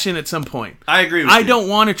cash in at some point. I agree with you. I don't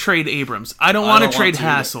want to trade Abrams. I don't want to trade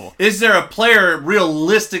Hassel. Is there a player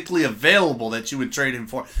realistically available that you would trade him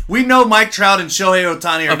for? We know Mike Trout and Shohei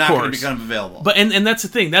Ohtani are not going to become available. But and that's the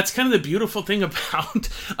thing. That's kind of the beautiful thing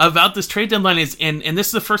about this trade deadline is, and this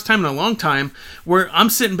is the first time in a long time where I'm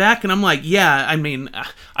sitting back and I'm like, I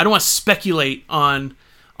don't want to speculate on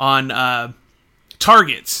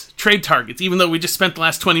trade targets, even though we just spent the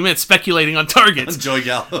last 20 minutes speculating on targets. Joey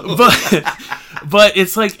Gallo. But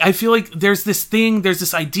it's like, I feel like there's this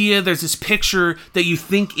idea, there's this picture that you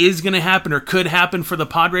think is going to happen or could happen for the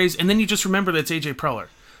Padres, and then you just remember that it's AJ Preller.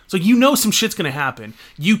 So some shit's going to happen.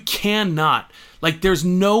 You cannot, there's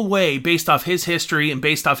no way, based off his history and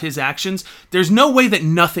based off his actions, there's no way that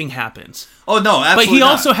nothing happens. Oh, no, absolutely. But he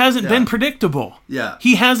also hasn't been predictable. Yeah.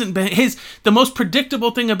 He hasn't been. The most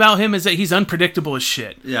predictable thing about him is that he's unpredictable as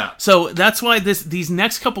shit. Yeah. So that's why these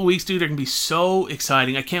next couple weeks, dude, are going to be so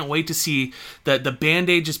exciting. I can't wait to see the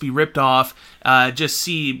Band-Aid just be ripped off. Just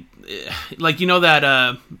see,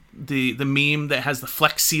 that the meme that has the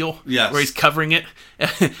Flex Seal, where he's covering it.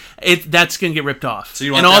 That's going to get ripped off. So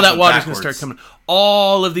you want and all that water's going to start coming.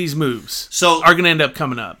 All of these moves are going to end up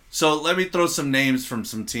coming up. So let me throw some names from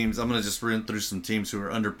some teams. I'm going to just run through some teams who are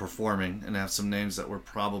underperforming and have some names that we're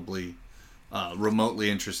probably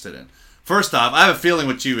remotely interested in. First off, I have a feeling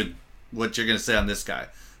what you're going to say on this guy.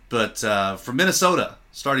 But for Minnesota,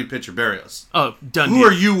 starting pitcher Berrios. Oh, done. Who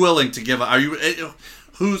are you willing to give? Are you?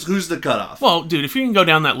 Who's the cutoff? Well, dude, if you can go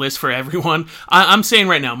down that list for everyone, I'm saying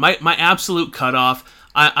right now, my absolute cutoff,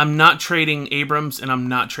 I'm not trading Abrams and I'm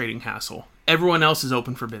not trading Hassel. Everyone else is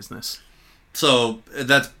open for business. So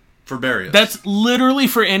that's for Berrios. That's literally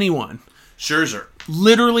for anyone. Scherzer.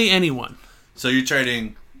 Literally anyone. So you're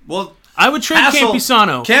trading. Well, I would trade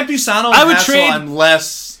Campusano. Campusano. I would Hassel, trade. I'm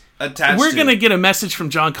less attached. We're gonna get a message from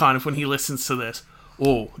John Conniff when he listens to this.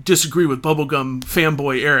 Oh, disagree with bubblegum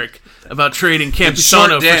fanboy Eric about trading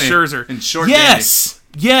Campusano for Scherzer.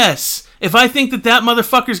 Yes. If I think that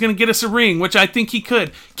motherfucker's going to get us a ring, which I think he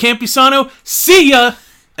could, Campusano, see ya.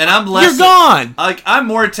 And you're gone. I'm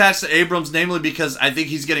more attached to Abrams, namely because I think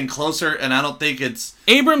he's getting closer, and I don't think it's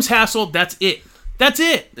Abrams, Hassel. That's it.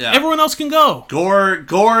 Yeah. Everyone else can go.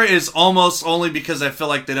 Gore is almost only because I feel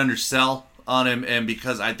like they'd undersell on him, and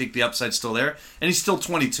because I think the upside's still there, and he's still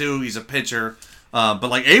 22. He's a pitcher.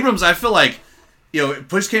 But Abrams, I feel like, if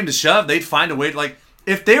push came to shove, they'd find a way to,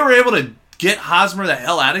 if they were able to get Hosmer the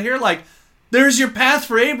hell out of here, there's your path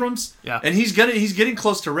for Abrams. Yeah. And he's getting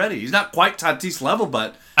close to ready. He's not quite Tatis level,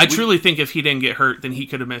 but I truly think if he didn't get hurt, then he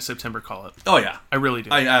could have made a September call-up. Oh yeah. I really do.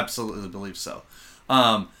 I absolutely believe so.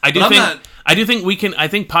 I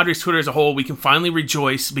think Padres Twitter as a whole, we can finally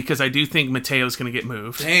rejoice because I do think Mateo's going to get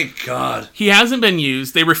moved. Thank God. He hasn't been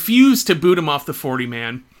used. They refuse to boot him off the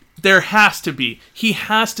 40-man. He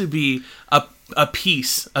has to be a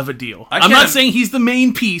piece of a deal. I'm not saying he's the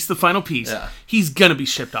main piece, the final piece. Yeah. He's going to be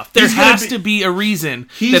shipped off. There has to be a reason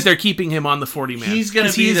that they're keeping him on the 40-man. He's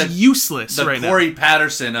going to be useless right now. The Corey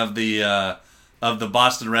Patterson of the of the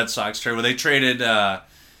Boston Red Sox trade where they traded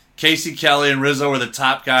Casey Kelly and Rizzo were the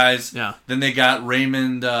top guys. Yeah. Then they got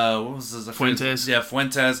Raymond what was his Fuentes. Yeah,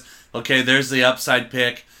 Fuentes. Okay, there's the upside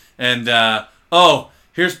pick. And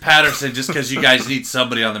here's Patterson just because you guys need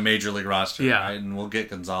somebody on the major league roster, Yeah. right? And we'll get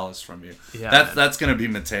Gonzalez from you. Yeah, that's going to be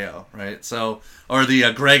Mateo, right? So or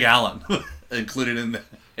the Greg Allen included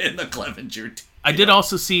in the Clevenger team. I did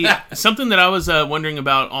also see something that I was wondering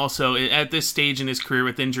about also at this stage in his career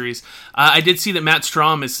with injuries. I did see that Matt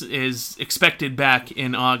Strahm is expected back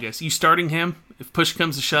in August. You starting him if push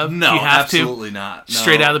comes to shove? No, you have absolutely not. No.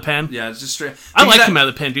 Straight out of the pen? Yeah, it's just straight. I like him out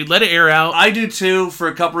of the pen, dude. Let it air out. I do too. For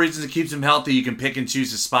a couple reasons, it keeps him healthy. You can pick and choose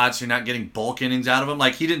his spots. You're not getting bulk innings out of him.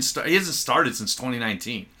 Like he hasn't started since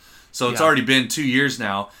 2019. So it's already been 2 years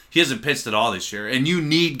now. He hasn't pitched at all this year. And you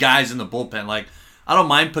need guys in the bullpen. Like, I don't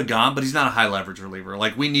mind Pagan, but he's not a high leverage reliever.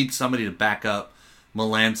 Like, we need somebody to back up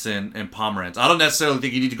Melanson and Pomeranz. I don't necessarily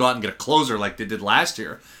think you need to go out and get a closer like they did last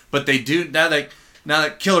year. But they do, now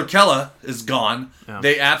that Killer Kella is gone,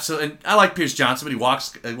 they absolutely, and I like Pierce Johnson, but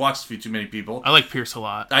he walks a few too many people. I like Pierce a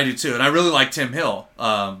lot. I do too. And I really like Tim Hill,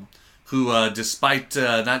 who, despite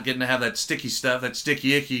not getting to have that sticky stuff, that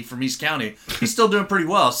sticky icky from East County, he's still doing pretty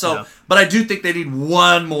well. So, but I do think they need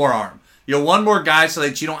one more arm. One more guy so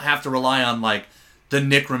that you don't have to rely on, like, the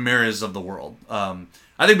Nick Ramirez of the world.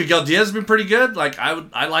 I think Miguel Diaz has been pretty good. Like,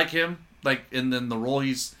 I like him, like, in the role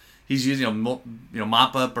he's using,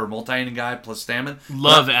 mop up or multi-inning guy plus Stammen.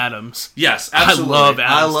 Love Adams. Yes, absolutely. I love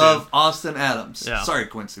Adams. I love Austin Adams. Yeah. Sorry,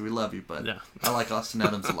 Quincy, we love you, but I like Austin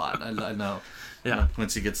Adams a lot. I know. Yeah.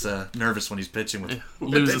 Quincy gets nervous when he's pitching with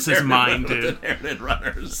loses his mind, dude. With inherited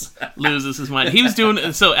runners. Loses his mind. He was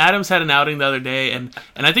doing so. Adams had an outing the other day, and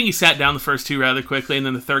I think he sat down the first two rather quickly, and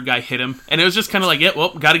then the third guy hit him, and it was just kind of like,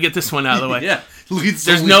 got to get this one out of the way. Yeah,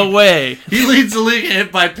 there's no way he leads the league in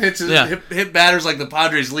hit by pitches, Yeah. hit batters like the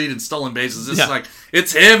Padres lead in stolen bases. This is like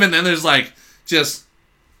it's him, and then there's like just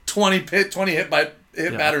 20 hit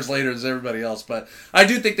batters later as everybody else. But I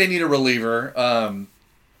do think they need a reliever.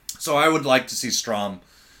 So I would like to see Strahm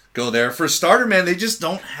go there. For a starter, man, they just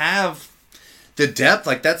don't have the depth.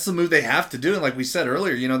 Like, that's the move they have to do. And like we said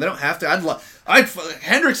earlier, they don't have to.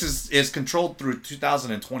 Hendricks is controlled through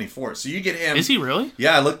 2024. So you get him. Is he really?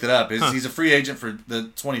 Yeah, I looked it up. He's a free agent for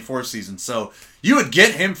the 24 season. So you would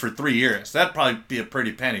get him for 3 years. That'd probably be a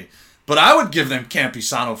pretty penny. But I would give them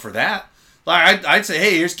Campisano for that. Like, I'd say,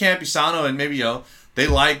 hey, here's Campisano, and maybe,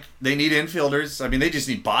 they need infielders. I mean, they just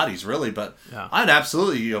need bodies, really. But I'd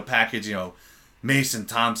absolutely, package, Mason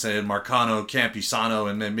Thompson, Marcano, Campisano,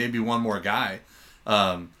 and then maybe one more guy.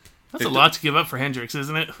 That's a lot to give up for Hendricks,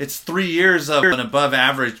 isn't it? It's 3 years of an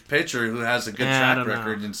above-average pitcher who has a good track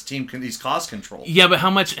record and he's cost control. Yeah, but how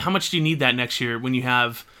much do you need that next year when you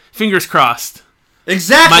have fingers crossed?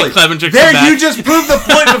 Exactly. Mike Clevenger there, back. you just proved the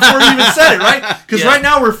point before you even said it, right? Because right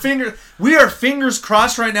now we are fingers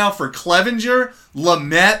crossed right now for Clevenger,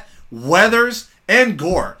 Lamet, Weathers, and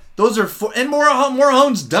Gore. Those are and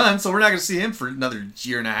Morejone's done, so we're not going to see him for another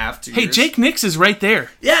year and a half, 2 years. Hey, Jake Nix is right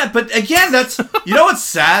there. Yeah, but again, that's what's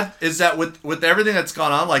sad is that with everything that's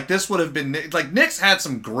gone on, like this would have been like Nix had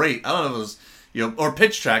some great, I don't know if it was or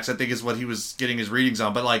pitch tracks, I think is what he was getting his readings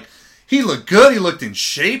on, but like he looked good, he looked in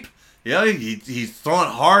shape. Yeah, he's throwing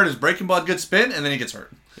hard, his breaking ball had good spin, and then he gets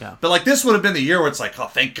hurt. Yeah. But like this would have been the year where it's like, oh,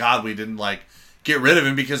 thank God we didn't like get rid of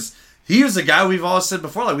him because he was the guy we've always said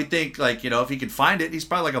before. Like we think like if he could find it, he's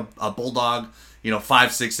probably like a bulldog,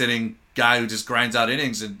 5-6 inning guy who just grinds out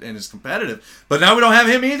innings and is competitive. But now we don't have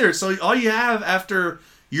him either. So all you have after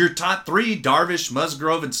your top three, Darvish,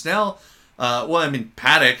 Musgrove, and Snell,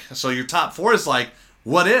 Paddock. So your top four is like,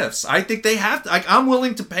 what ifs? I think they have to. I'm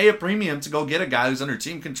willing to pay a premium to go get a guy who's under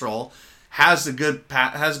team control, has a good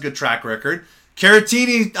track record.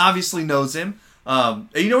 Caratini obviously knows him. And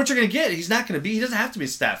you know what you're going to get. He doesn't have to be a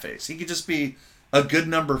stat face. He could just be a good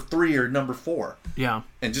number 3 or number 4. Yeah.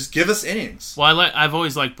 And just give us innings. Well, I've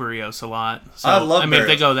always liked Barrios a lot. So, I love if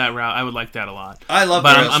they go that route, I would like that a lot. I love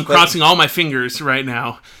But Barrios. I'm crossing all my fingers right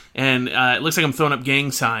now, and it looks like I'm throwing up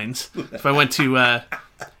gang signs. If I went to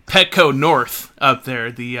Petco North up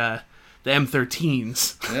there, the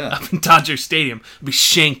M13s up in Dodger Stadium, I'd be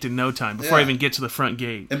shanked in no time before I even get to the front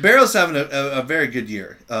gate. And Barrios having a very good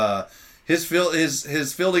year. His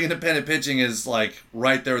fielding independent pitching is like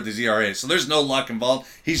right there with his ERA. So there's no luck involved.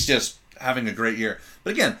 He's just having a great year.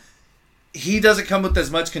 But again, he doesn't come with as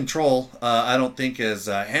much control, I don't think, as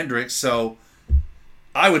Hendricks. So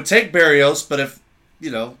I would take Barrios, but if,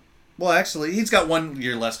 actually, he's got 1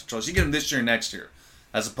 year less control. So you get him this year and next year,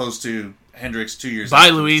 as opposed to Hendricks 2 years. Bye,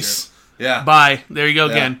 Luis. Yeah. Bye. There you go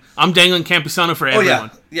again. I'm dangling Campisano for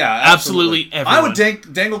everyone. Yeah, absolutely everyone. I would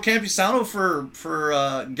dangle Campisano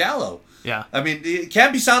for Gallo. Yeah. I mean,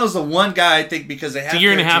 Campisano's the one guy I think because they have It's a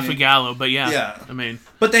year and a half Caratini. of Gallo, but yeah. Yeah. I mean,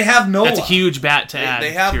 But they have Nola. that's a huge bat to add.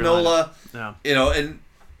 They have to your Nola. lineup. You know, and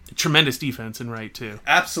Tremendous defense in right, too.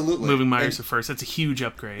 absolutely Moving Myers to And- first. That's a huge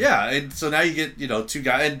upgrade. Yeah, and so now you get, you know, two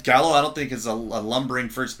guys. And Gallo, I don't think is a lumbering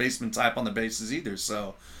first baseman type on the bases either.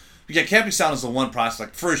 So, yeah, Campisano is the one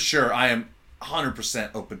prospect for sure. I am 100%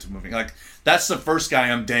 open to moving. Like, that's the first guy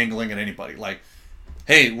I'm dangling at anybody. Like,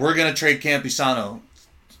 hey, we're gonna trade Campisano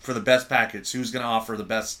for the best package. Who's gonna offer the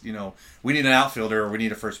best? You know, we need an outfielder or we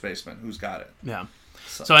need a first baseman. Who's got it? Yeah.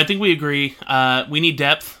 So I think we agree. We need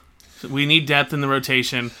depth. We need depth in the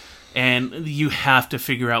rotation, and you have to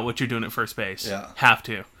figure out what you're doing at first base. Yeah. Have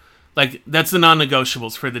to. Like, that's the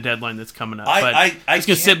non-negotiables for the deadline that's coming up. But I I'm just going to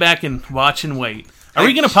can't- sit back and watch and wait. Are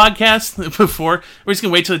we going to podcast before? We're just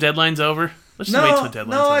going to wait till the deadline's over? Let's just wait till the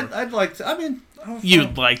deadline's over. I'd like to. I mean,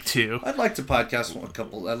 You'd like to. I'd like to podcast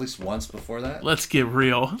at least once before that. Let's get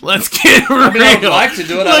real. Let's get real. I mean, I would like to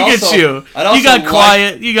do it. Look I'd also- at you. I'd also You got like-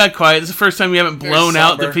 quiet. You got quiet. It's the first time you haven't blown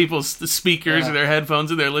out the somber. people's the speakers Yeah. or their headphones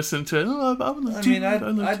and they're listening to it. Oh,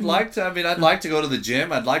 I'd like to. I mean, I'd like to go to the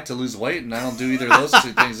gym. I'd like to lose weight, and I don't do either of those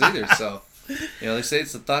two things either. So, you know, they say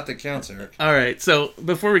it's the thought that counts, Eric. All right. So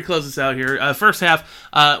before we close this out here, first half.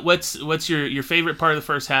 What's your favorite part of the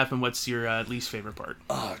first half, and what's your least favorite part?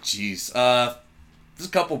 Oh, jeez. There's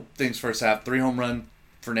a couple things first half. 3 home run,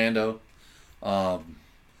 Fernando.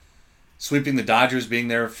 Sweeping the Dodgers, being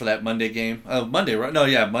there for that Monday game. Monday, right? No,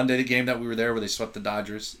 yeah, Monday the game that we were there where they swept the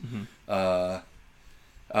Dodgers.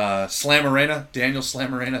 Slamorena, Daniel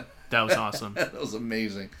Slamorena. That was awesome. That was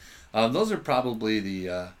amazing. Those are probably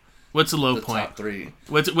the What's the low point? top 3.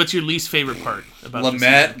 What's your least favorite part about the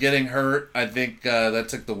Lamet season? getting hurt, I think that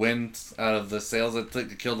took the wind out of the sails.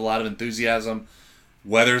 It killed a lot of enthusiasm.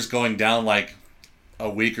 Weather's going down like a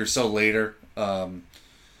week or so later.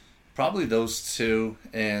 Probably those two.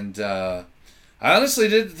 And I honestly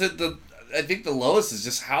I think the lowest is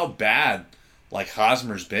just how bad like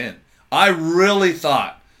Hosmer's been. I really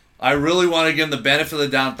want to give him the benefit of the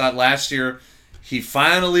doubt. Thought last year he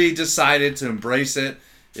finally decided to embrace it.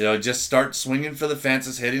 You know, just start swinging for the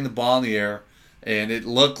fences, hitting the ball in the air, and it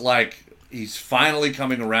looked like he's finally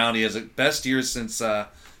coming around. He has a best year since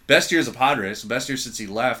best year as a Padres, best year since he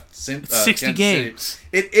left. Since 60 Kansas games. City.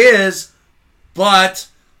 It is, but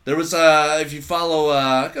there was if you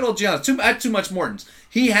follow good old Giannis, too much Morton's.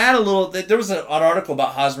 He had a little. There was an article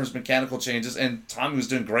about Hosmer's mechanical changes, and Tommy was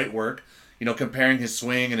doing great work. You know, comparing his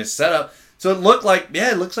swing and his setup. So it looks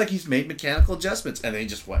like he's made mechanical adjustments, and then he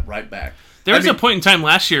just went right back. There was a point in time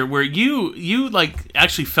last year where you like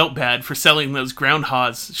actually felt bad for selling those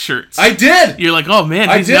Groundhogs shirts. I did. You're like, oh man,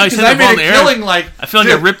 I he's did now he's because hitting I the ball in made the a air. killing. Like I feel like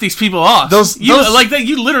dude, I ripped these people off. those- like that.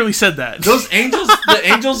 You literally said that. those the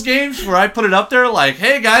Angels games where I put it up there, like,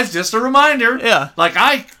 hey guys, just a reminder. Yeah. Like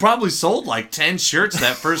I probably sold like 10 shirts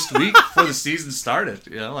that first week before the season started.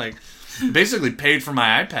 You know, like basically paid for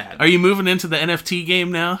my iPad. Are you moving into the NFT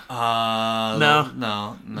game now?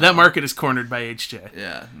 No. That market is cornered by HJ.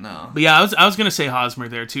 Yeah, no. But yeah, I was gonna say Hosmer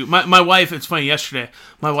there too. My wife, it's funny. Yesterday,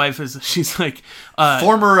 my wife she's like,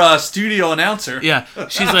 Former studio announcer. yeah,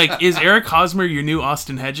 she's like, is Eric Hosmer your new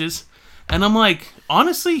Austin Hedges? And I'm like,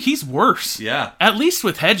 honestly, he's worse. Yeah. At least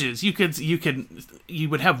with Hedges, you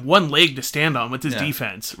would have one leg to stand on with his Yeah.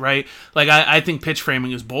 defense, right? Like I think pitch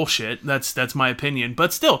framing is bullshit. That's my opinion.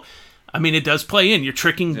 But still, I mean, it does play in. You're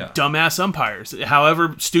tricking dumbass umpires.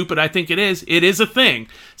 However stupid I think it is a thing.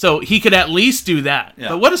 So he could at least do that. Yeah.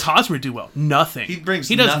 But what does Hosmer do well? Nothing. He brings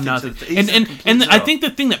He does nothing nothing. to the- he's a And complete I zero. think the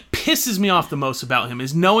thing that pisses me off the most about him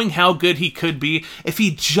is knowing how good he could be if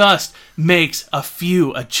he just makes a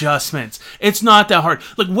few adjustments. It's not that hard.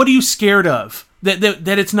 Like, what are you scared of? That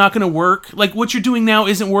it's not going to work? Like, what you're doing now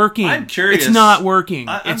isn't working. I'm curious. It's not working.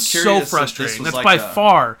 I'm It's curious so if this frustrating. was That's like by a-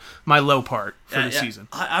 far my low part for the Yeah, season.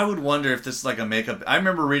 I would wonder if this is like a makeup. I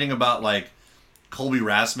remember reading about like Colby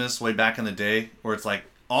Rasmus way back in the day, where it's like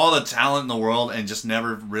all the talent in the world and just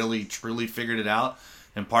never really truly figured it out.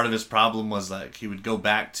 And part of his problem was like he would go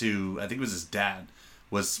back to, I think it was his dad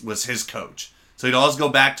was his coach. So he'd always go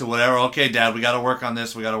back to whatever. Okay, Dad, we got to work on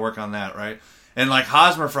this. We got to work on that, right? And like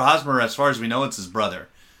Hosmer, as far as we know, it's his brother.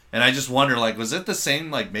 And I just wonder, like, was it the same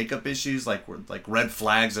like makeup issues, like red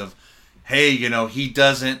flags of, hey, you know,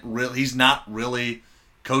 he's not really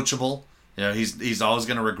coachable. You know, he's always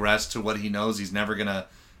going to regress to what he knows. He's never going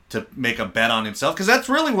to make a bet on himself, because that's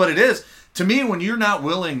really what it is. To me, when you're not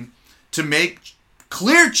willing to make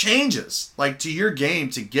clear changes like to your game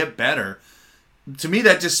to get better, to me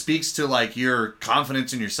that just speaks to like your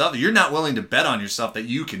confidence in yourself. That you're not willing to bet on yourself that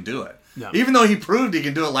you can do it. No. Even though he proved he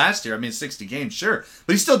can do it last year. I mean, 60 games, sure.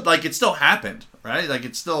 But he still, like, it still happened, right? Like,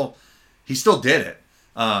 he still did it.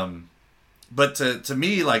 but to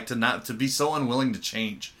me, like, to be so unwilling to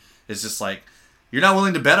change is just like, you're not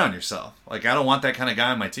willing to bet on yourself. Like, I don't want that kind of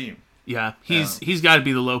guy on my team. Yeah, he's got to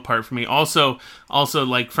be the low part for me. Also,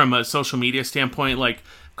 like, from a social media standpoint, like,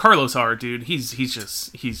 Carlos R, dude, he's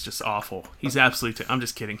just awful. He's absolutely. I'm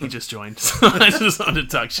just kidding. He just joined. So I just wanted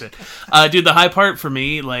to talk shit. Dude, the high part for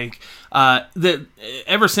me, like,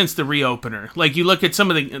 ever since the reopener, like, you look at some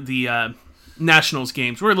of the Nationals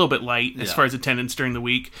games, we're a little bit light as far as attendance during the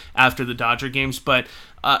week after the Dodger games, but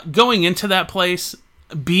going into that place,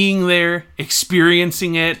 being there,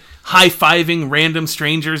 experiencing it, high-fiving random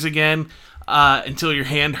strangers again until your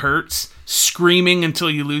hand hurts, screaming until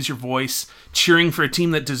you lose your voice, cheering for a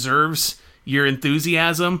team that deserves your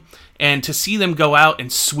enthusiasm, and to see them go out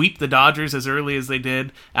and sweep the Dodgers as early as they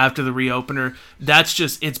did after the reopener,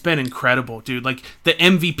 it's been incredible, dude. Like, the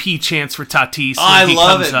MVP chance for Tatis. I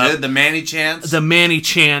love it, dude. The Manny chance. The Manny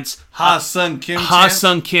chance. Ha-Sung Kim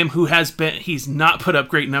Ha-Sung Kim, he's not put up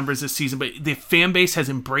great numbers this season, but the fan base has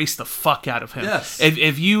embraced the fuck out of him. Yes.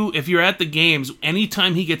 If you're at the games,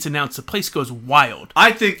 anytime he gets announced, the place goes wild.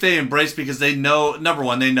 I think they embrace because they know, number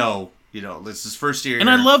one, this is his first year. And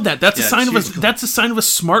I love that. That's a sign of a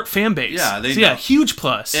smart fan base. Yeah, huge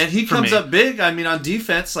plus. And he comes up big. I mean, on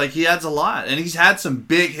defense, like, he adds a lot, and he's had some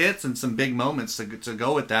big hits and some big moments to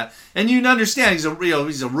go with that. And you can understand he's a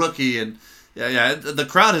rookie, and the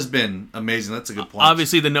crowd has been amazing. That's a good point.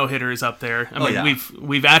 Obviously, the no hitter is up there. I mean,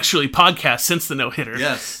 we've actually podcast since the no hitter.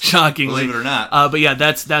 Yes, shockingly, believe it or not. But yeah,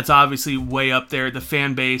 that's obviously way up there. The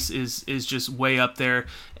fan base is just way up there,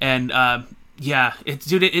 and. Yeah,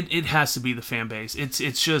 it has to be the fan base.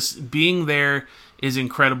 It's just being there is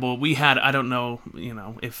incredible. We had, I don't know,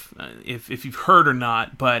 if you've heard or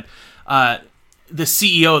not, but the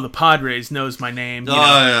CEO of the Padres knows my name.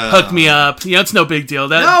 Hooked me up. It's no big deal.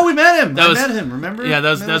 No, we met him. I met him. Remember? Yeah,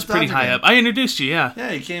 that was pretty high up. I introduced you. Yeah.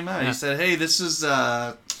 Yeah, he came out. Yeah. He said, "Hey, this is."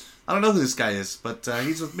 I don't know who this guy is, but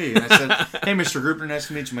he's with me. And I said, "Hey, Mr. Gruber, nice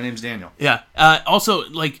to meet you. My name's Daniel." Yeah. Also,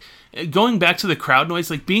 like, going back to the crowd noise,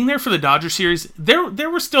 like, being there for the Dodger series, there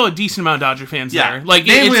were still a decent amount of Dodger fans there. Like,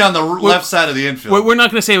 namely on the left side of the infield. We're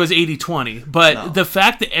not going to say it was 80-20, but the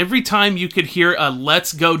fact that every time you could hear a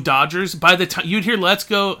 "Let's Go Dodgers," by the time you'd hear "Let's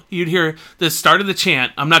Go," you'd hear the start of the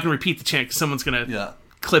chant. I'm not going to repeat the chant because someone's going to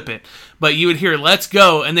clip it, but you would hear "Let's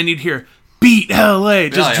Go," and then you'd hear "Beat LA,"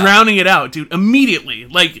 just drowning it out, dude, immediately.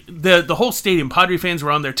 Like, the whole stadium, Padre fans were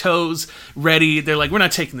on their toes, ready. They're like, we're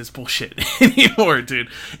not taking this bullshit anymore, dude.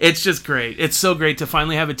 It's just great. It's so great to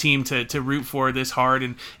finally have a team to root for this hard,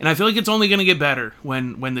 and I feel like it's only going to get better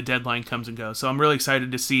when the deadline comes and goes. So I'm really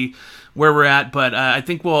excited to see where we're at, but I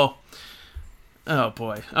think we'll... Oh,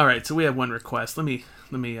 boy. All right, so we have one request. Let me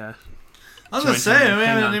I was going to say, we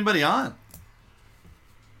haven't had anybody on.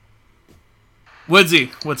 Woodsy,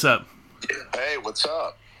 what's up? Hey, what's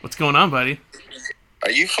up? What's going on, buddy?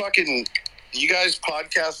 Are you guys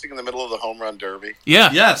podcasting in the middle of the home run derby?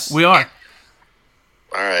 Yeah. Yes. We are.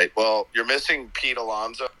 All right. Well, you're missing Pete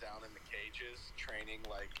Alonso down in the cages, training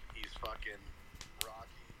like he's fucking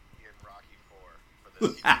Rocky in Rocky 4 for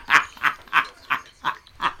this.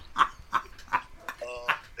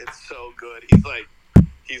 It's so good.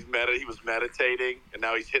 He was meditating, and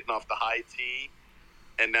now he's hitting off the high tee.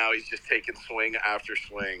 And now he's just taking swing after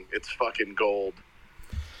swing. It's fucking gold.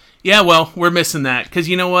 Yeah, well, we're missing that. Because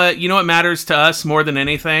you know what? You know what matters to us more than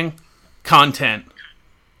anything? Content.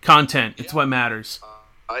 It's what matters.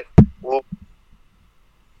 I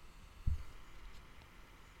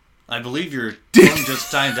believe your phone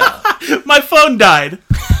just timed out. My phone died.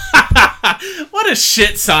 What a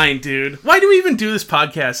shit sign, dude. Why do we even do this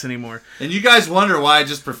podcast anymore? And you guys wonder why I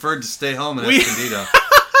just preferred to stay home in Escondido.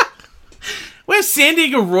 We have San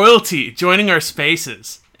Diego royalty joining our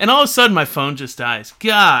spaces. And all of a sudden, my phone just dies.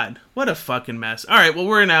 God, what a fucking mess. All right, well,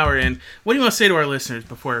 we're an hour in. What do you want to say to our listeners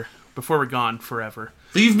before we're gone forever?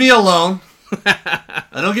 Leave me alone. I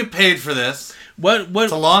don't get paid for this.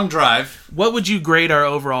 It's a long drive. What would you grade our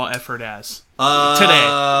overall effort as today?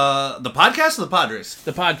 The podcast or the Padres?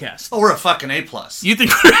 The podcast. Oh, we're a fucking A+. You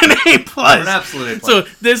think we're an A+? We're an absolute A+. So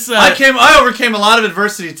this... I overcame a lot of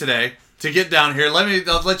adversity today to get down here.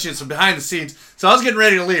 I'll let you some behind the scenes. So I was getting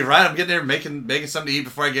ready to leave, right? I'm getting there making something to eat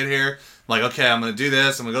before I get here. I'm like, okay, I'm going to do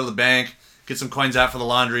this. I'm going to go to the bank, get some coins out for the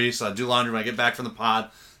laundry. So I do laundry when I get back from the pod.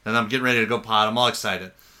 And I'm getting ready to go pod. I'm all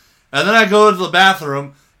excited. And then I go to the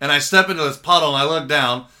bathroom, and I step into this puddle, and I look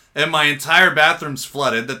down, and my entire bathroom's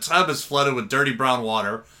flooded. The tub is flooded with dirty brown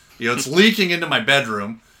water. It's leaking into my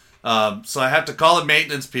bedroom. So I have to call the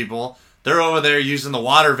maintenance people. They're over there using the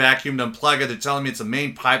water vacuum to unplug it. They're telling me it's a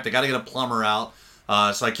main pipe. They got to get a plumber out.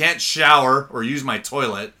 So I can't shower or use my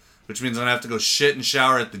toilet, which means I'm gonna have to go shit and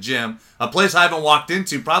shower at the gym. A place I haven't walked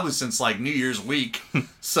into probably since like New Year's week.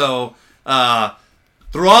 So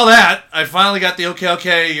through all that, I finally got the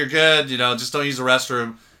okay, you're good. Just don't use the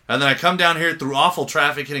restroom. And then I come down here through awful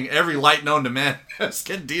traffic, hitting every light known to man.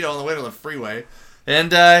 Escondido on the way to the freeway.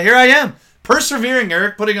 And here I am, persevering,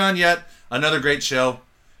 Eric, putting on yet another great show.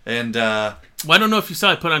 And well, I don't know if you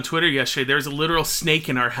saw I put on Twitter yesterday. There's a literal snake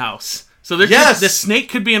in our house. So the snake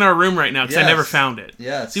could be in our room right now because I never found it.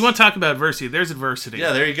 Yes. So you want to talk about adversity? There's adversity.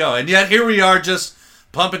 Yeah, there you go. And yet here we are, just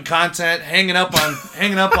pumping content, hanging up on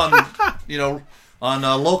on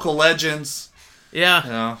local legends.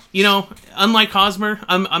 Yeah. Unlike Hosmer,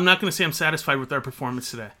 I'm not going to say I'm satisfied with our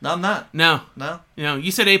performance today. No, I'm not. No.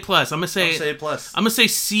 You said A+. I'm going to say A+. I'm going to say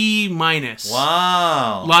C-.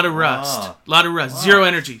 Wow. A lot of rust. Wow. Zero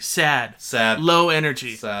energy. Sad. Low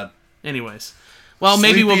energy. Sad. Anyways. Well,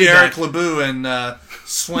 maybe Sleepy we'll be Eric back. LeBou and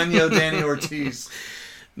Sueño Danny Ortiz.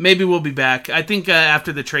 Maybe we'll be back. I think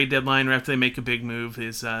after the trade deadline or after they make a big move,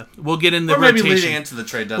 we'll get in the rotation. Or maybe leading into the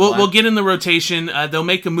trade deadline. We'll get in the rotation. They'll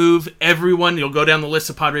make a move. Everyone, you'll go down the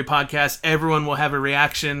list of Padre podcasts. Everyone will have a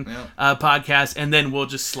reaction podcast, and then we'll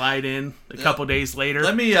just slide in a couple days later.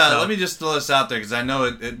 Let me just throw this out there because I know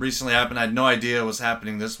it recently happened. I had no idea it was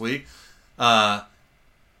happening this week.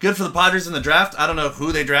 Good for the Padres in the draft. I don't know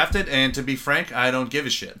who they drafted, and to be frank, I don't give a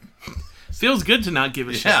shit. Feels good to not give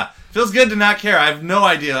a shit. Yeah, feels good to not care. I have no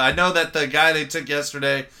idea. I know that the guy they took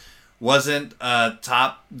yesterday wasn't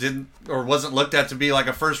wasn't looked at to be like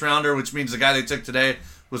a first rounder, which means the guy they took today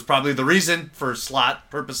was probably the reason for slot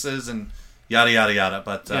purposes and yada yada yada.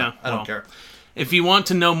 But I don't care. If you want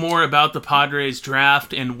to know more about the Padres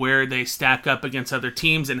draft and where they stack up against other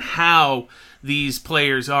teams and how these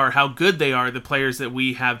players are, how good they are, the players that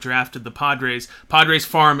we have drafted, the Padres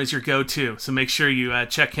Farm is your go-to. So make sure you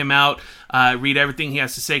check him out, read everything he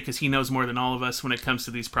has to say because he knows more than all of us when it comes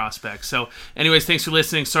to these prospects. So anyways, thanks for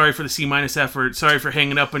listening. Sorry for the C- effort. Sorry for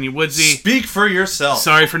hanging up on you, Woodsy. Speak for yourself.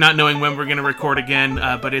 Sorry for not knowing when we're going to record again,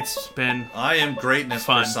 but it's been I am greatness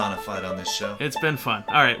fun. personified on this show. It's been fun.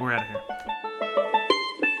 All right, we're out of here.